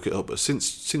have to look it up. But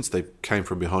since they came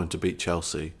from behind to beat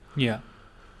Chelsea, Yeah.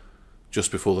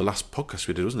 just before the last podcast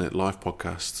we did, wasn't it? Live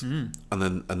podcast, and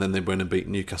then they went and beat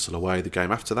Newcastle away. The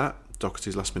game after that,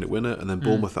 Doherty's last minute winner, and then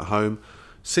Bournemouth at home.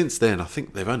 Since then, I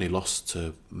think they've only lost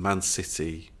to Man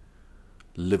City,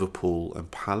 Liverpool, and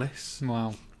Palace.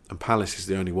 Wow. And Palace is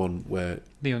the only one where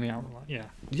The only outlet, yeah.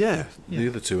 the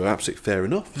other two are absolutely fair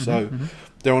enough. So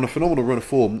they're on a phenomenal run of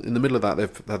form. In the middle of that,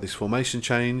 they've had this formation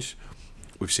change.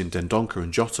 We've seen Dendoncker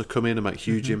and Jota come in and make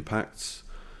huge impacts.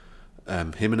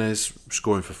 Jimenez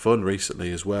scoring for fun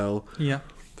recently as well. Yeah.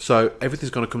 So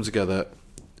everything's going to come together.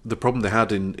 The problem they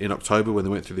had in October when they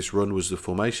went through this run was the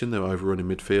formation. They were overrunning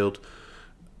midfield.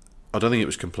 I don't think it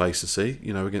was complacency,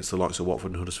 against the likes of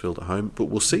Watford and Huddersfield at home. But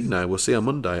we'll see now. We'll see on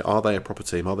Monday. Are they a proper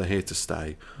team? Are they here to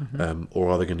stay? Or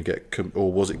are they going to get...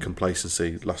 or was it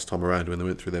complacency last time around when they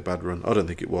went through their bad run? I don't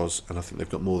think it was. And I think they've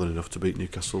got more than enough to beat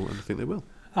Newcastle, and I think they will.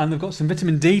 And they've got some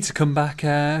vitamin D to come back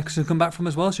from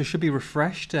as well, so should be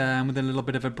refreshed with a little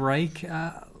bit of a break.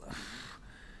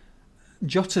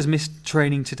 Jota's missed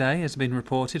training today, has been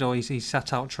reported, or he's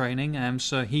sat out training,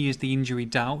 so he is the injury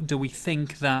doubt. Do we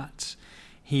think that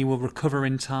he will recover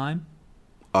in time?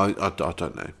 I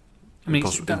don't know. I mean,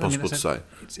 impossible to say.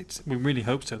 We really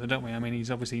hope so, don't we? I mean, he's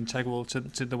obviously integral to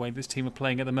the way this team are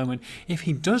playing at the moment. If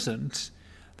he doesn't,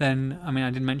 then, I mean,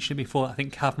 I did mention it before, I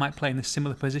think Cav might play in a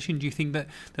similar position. Do you think that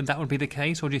would be the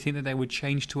case, or do you think that they would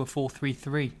change to a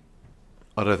 4-3-3?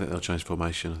 I don't think they'll change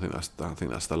formation. I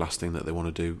think that's the last thing that they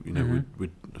want to do.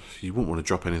 You wouldn't want to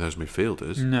drop any of those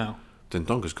midfielders. No.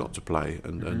 Dendonker's got to play,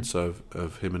 and so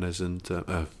of Jimenez and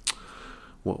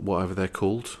whatever they're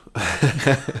called,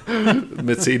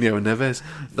 Moutinho and Neves.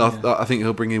 I think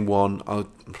he'll bring in one. I'll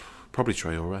probably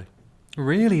Traoré.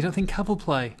 Really? You don't think Cav will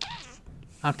play?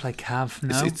 I'd play Cav.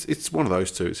 No, it's one of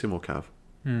those two. It's him or Cav.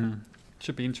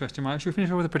 Should be interesting. Right, should we finish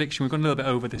off with a prediction? We've gone a little bit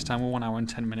over this time. We're 1 hour and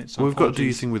 10 minutes. So we've got to do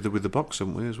your thing with the box,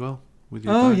 haven't we, as well? With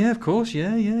your bag? bag? Yeah, of course.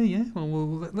 Yeah.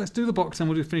 Well, let's do the box, and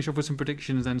we'll finish off with some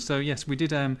predictions then. So yes, we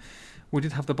did have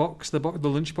the box, the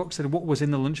lunch box. And what was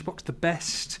in the lunch box? The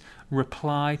best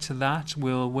reply to that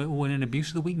will win an Abuse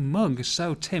of the Week mug.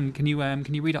 So Tim, can you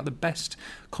read out the best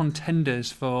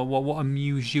contenders for what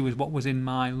amused you as what was in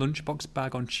my lunchbox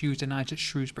bag on Tuesday night at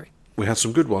Shrewsbury? We had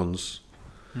some good ones.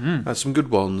 Nathan's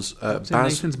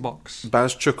box.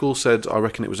 Baz Chuckle said, I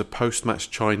reckon it was a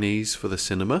post-match Chinese for the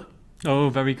cinema. Oh,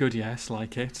 very good, yes,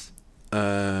 like it.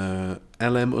 LM_Wotton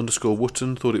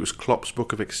thought it was Klopp's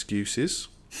Book of Excuses.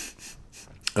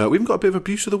 We even got a bit of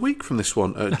abuse of the week from this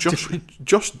one.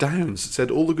 Josh Downs said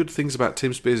all the good things about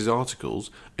Tim Spears'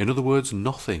 articles. In other words,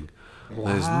 nothing. Wow.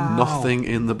 There's nothing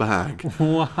in the bag.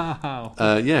 Wow.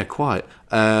 Yeah, quite.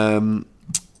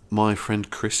 My friend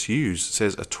Chris Hughes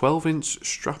says a 12-inch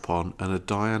strap-on and a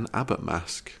Diane Abbott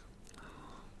mask.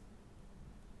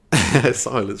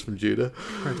 Silence from Judah.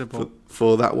 Incredible.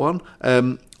 For that one.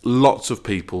 Lots of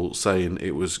people saying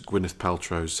it was Gwyneth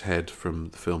Paltrow's head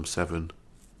from the film Seven.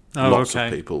 Lots of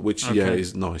people, which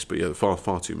is nice, but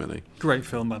far too many. Great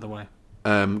film, by the way.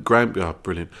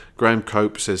 Brilliant. Graham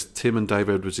Cope says Tim and Dave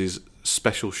Edwards'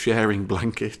 special sharing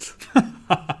blanket.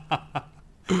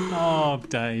 Oh,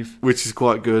 Dave. Which is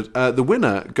quite good. The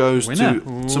winner goes to...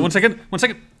 One second.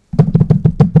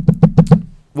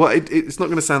 Well, it's not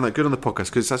going to sound that good on the podcast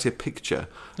because it's actually a picture,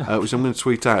 which I'm going to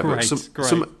tweet out. Great.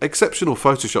 Some exceptional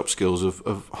Photoshop skills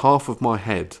of half of my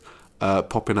head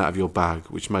popping out of your bag,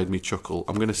 which made me chuckle.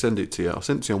 I'm going to send it to you. I'll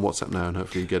send it to you on WhatsApp now, and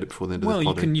hopefully you get it before the end of the podcast.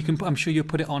 Well, you can. I'm sure you'll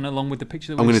put it on along with the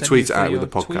picture. I'm going to tweet it out with the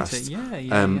podcast.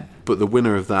 Yeah. But the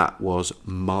winner of that was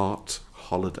Mart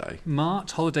Holiday.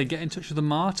 Mart Holiday, get in touch with the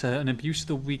Martyr. An Abuse of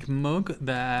the Week mug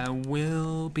there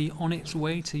will be on its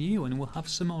way to you, and we'll have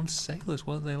some on sale as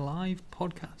well. The live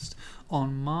podcast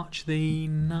on March the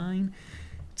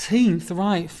 19th.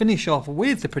 Right, finish off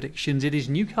with the predictions. It is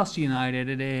Newcastle United.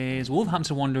 It is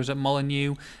Wolverhampton Wanderers at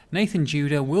Molineux. Nathan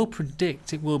Judah will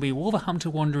predict it will be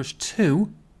Wolverhampton Wanderers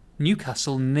 2,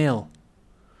 Newcastle 0.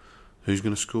 Who's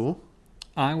going to score?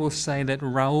 I will say that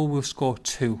Raul will score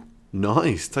 2.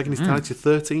 Nice, taking his tally to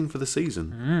 13 for the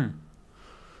season.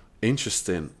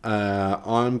 Interesting.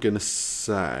 I'm going to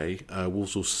say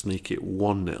Wolves will sneak it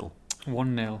 1-0.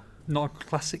 1-0. Not a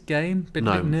classic game, bit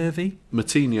nervy.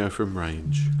 Moutinho from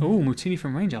range. Oh, Moutinho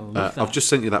from range, I love that. I've just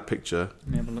sent you that picture. Let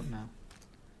me have a look now.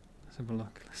 Let's have a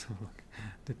look.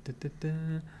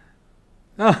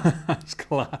 Oh, that's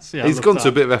class. Yeah, he's gone to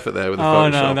a bit of effort there with the Photoshop. Oh,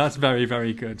 no, that's very,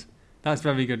 very good. That's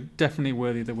very good. Definitely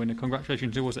worthy of the winner.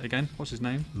 Congratulations. Who was it again? What's his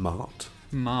name? Mart.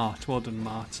 Mart. Well done,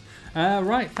 Mart.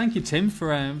 Right. Thank you, Tim, for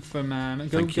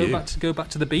go back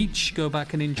to the beach. Go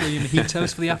back and enjoy your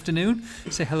mojitos for the afternoon.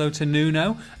 Say hello to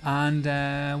Nuno,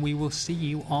 and we will see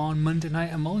you on Monday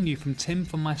night at Molineux. From Tim,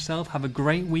 from myself. Have a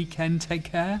great weekend. Take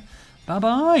care. Bye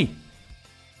bye.